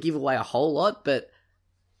doesn't really give away a whole lot, but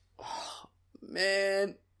oh,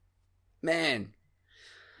 man.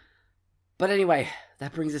 But anyway,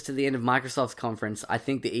 that brings us to the end of Microsoft's conference. I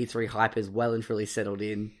think the E3 hype is well and truly settled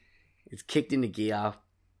in. It's kicked into gear.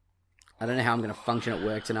 I don't know how I'm going to function at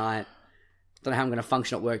work tonight. Don't know how I'm going to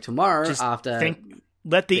function at work tomorrow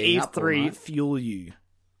let the E3 fuel you.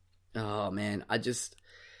 Oh, man. I just...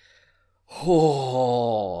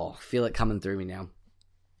 feel it coming through me now.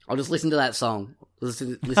 I'll just listen to that song.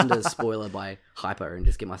 Listen to Spoiler by Hyper and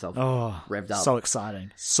just get myself revved up. So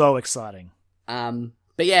exciting. So exciting.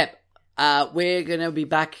 But yeah, we're going to be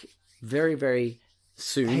back very, very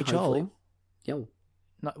soon. Hey, hopefully. Joel. Yo.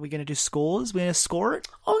 We're going to do scores? We're going to score it?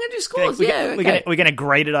 Oh, we're going to do scores, We're going to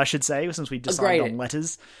grade it, I should say, since we decided on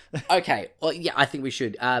letters. Okay. Well, yeah, I think we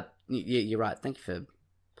should. You're right. Thank you for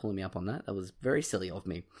pulling me up on that. That was very silly of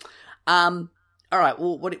me. All right.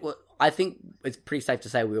 Well, I think it's pretty safe to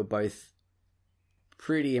say we were both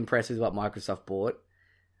pretty impressed with what Microsoft bought.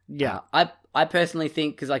 Yeah. I personally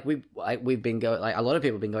think, because like we've been going, like a lot of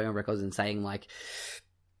people have been going on records and saying like,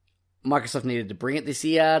 Microsoft needed to bring it this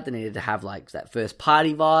year. They needed to have like that first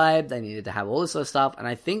party vibe. They needed to have all this sort of stuff. And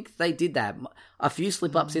I think they did that. A few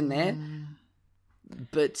slip ups in there,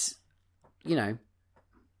 but you know,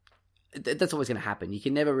 that's always going to happen. You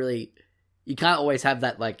can't always have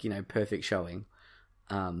that like, you know, perfect showing.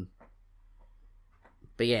 But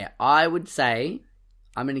yeah, I would say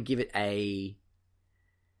I'm going to give it an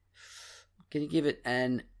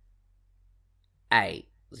A.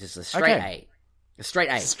 Just a straight A. A straight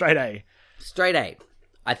A. Straight A. Straight A.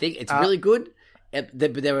 I think it's really good.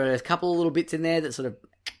 There were a couple of little bits in there that sort of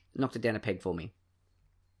knocked it down a peg for me.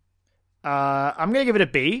 I'm going to give it a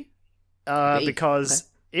B. Because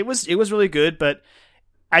it was really good, but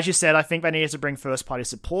as you said, I think they needed to bring first-party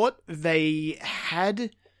support. They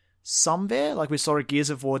had some there, like we saw a Gears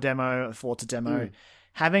of War demo, a Forza demo,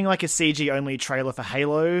 having like a CG-only trailer for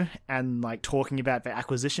Halo and like talking about their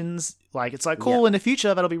acquisitions. Like, it's like, cool, in the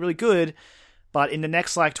future, that'll be really good, but in the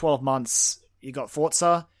next like 12 months, you got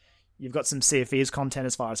Forza, you've got some Sea of Thieves content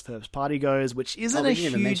as far as first-party goes, which isn't a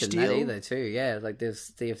huge deal. That either, too, yeah, like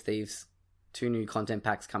there's Sea of Thieves, 2 new content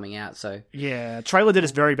packs coming out, so... Yeah, trailer did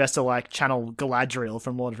its very best to, like, channel Galadriel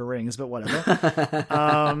from Lord of the Rings, but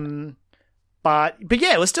whatever. But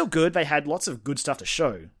yeah, it was still good. They had lots of good stuff to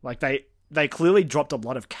show. Like, they clearly dropped a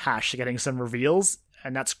lot of cash getting some reveals,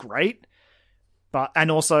 and that's great.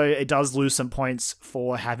 And also, it does lose some points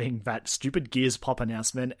for having that stupid Gears Pop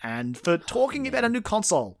announcement, and for talking about a new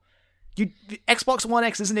console. Xbox One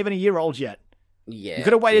X isn't even a year old yet. Yeah. You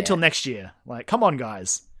could have waited till next year. Like, come on,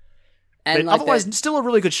 guys. And like otherwise, still a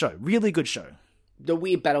really good show. Really good show. The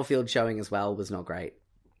weird Battlefield showing as well was not great.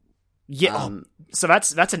 Yeah, so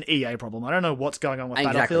that's an EA problem. I don't know what's going on with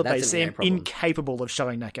Battlefield. They seem incapable of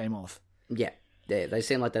showing that game off. Yeah, they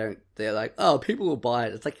seem like they're like, oh, people will buy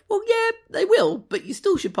it. It's like, well, yeah, they will, but you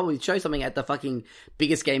still should probably show something at the fucking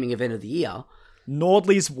biggest gaming event of the year.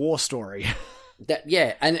 Nordley's War Story.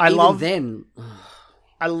 And I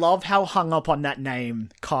love how hung up on that name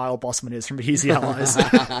Kyle Bossman is from Easy Allies.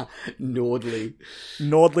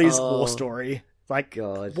 Nordley's War Story. Like,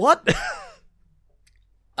 God. What?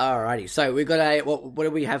 Alrighty, so we've got what do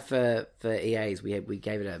we have for EAs? We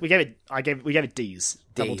gave it D's.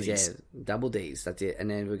 Double D's. Yeah, double D's, that's it. And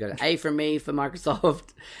then we've got an A from me for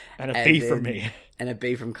Microsoft. And a B from me. And a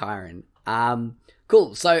B from Kyron.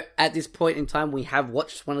 Cool, so at this point in time, we have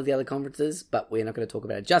watched one of the other conferences, but we're not going to talk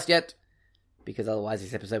about it just yet, because otherwise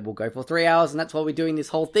this episode will go for 3 hours, and that's why we're doing this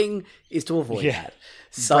whole thing, is to avoid that.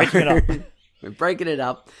 So breaking it up. We're breaking it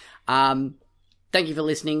up. Thank you for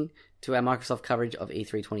listening to our Microsoft coverage of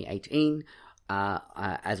E3 2018.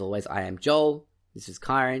 As always, I am Joel. This is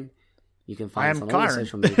Kyron. You can find us on all the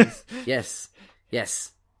social medias. Yes.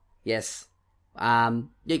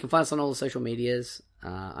 You can find us on all the social medias.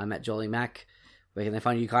 I'm at Jolly Mac. Where can they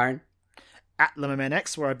find you, Kyron? At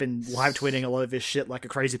LemonManX, where I've been live tweeting a lot of this shit like a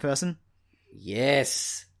crazy person.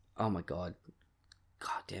 Yes. Oh my god.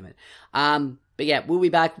 God damn it. But yeah, we'll be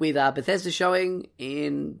back with Bethesda showing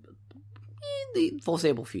in the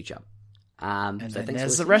foreseeable future. And so then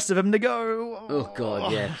there's the rest of them to go. Oh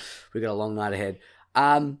god, yeah. We've got a long night ahead.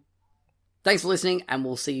 Thanks for listening, and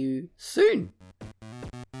we'll see you soon.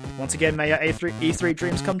 Once again, may your E3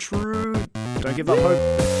 dreams come true. Don't give up hope.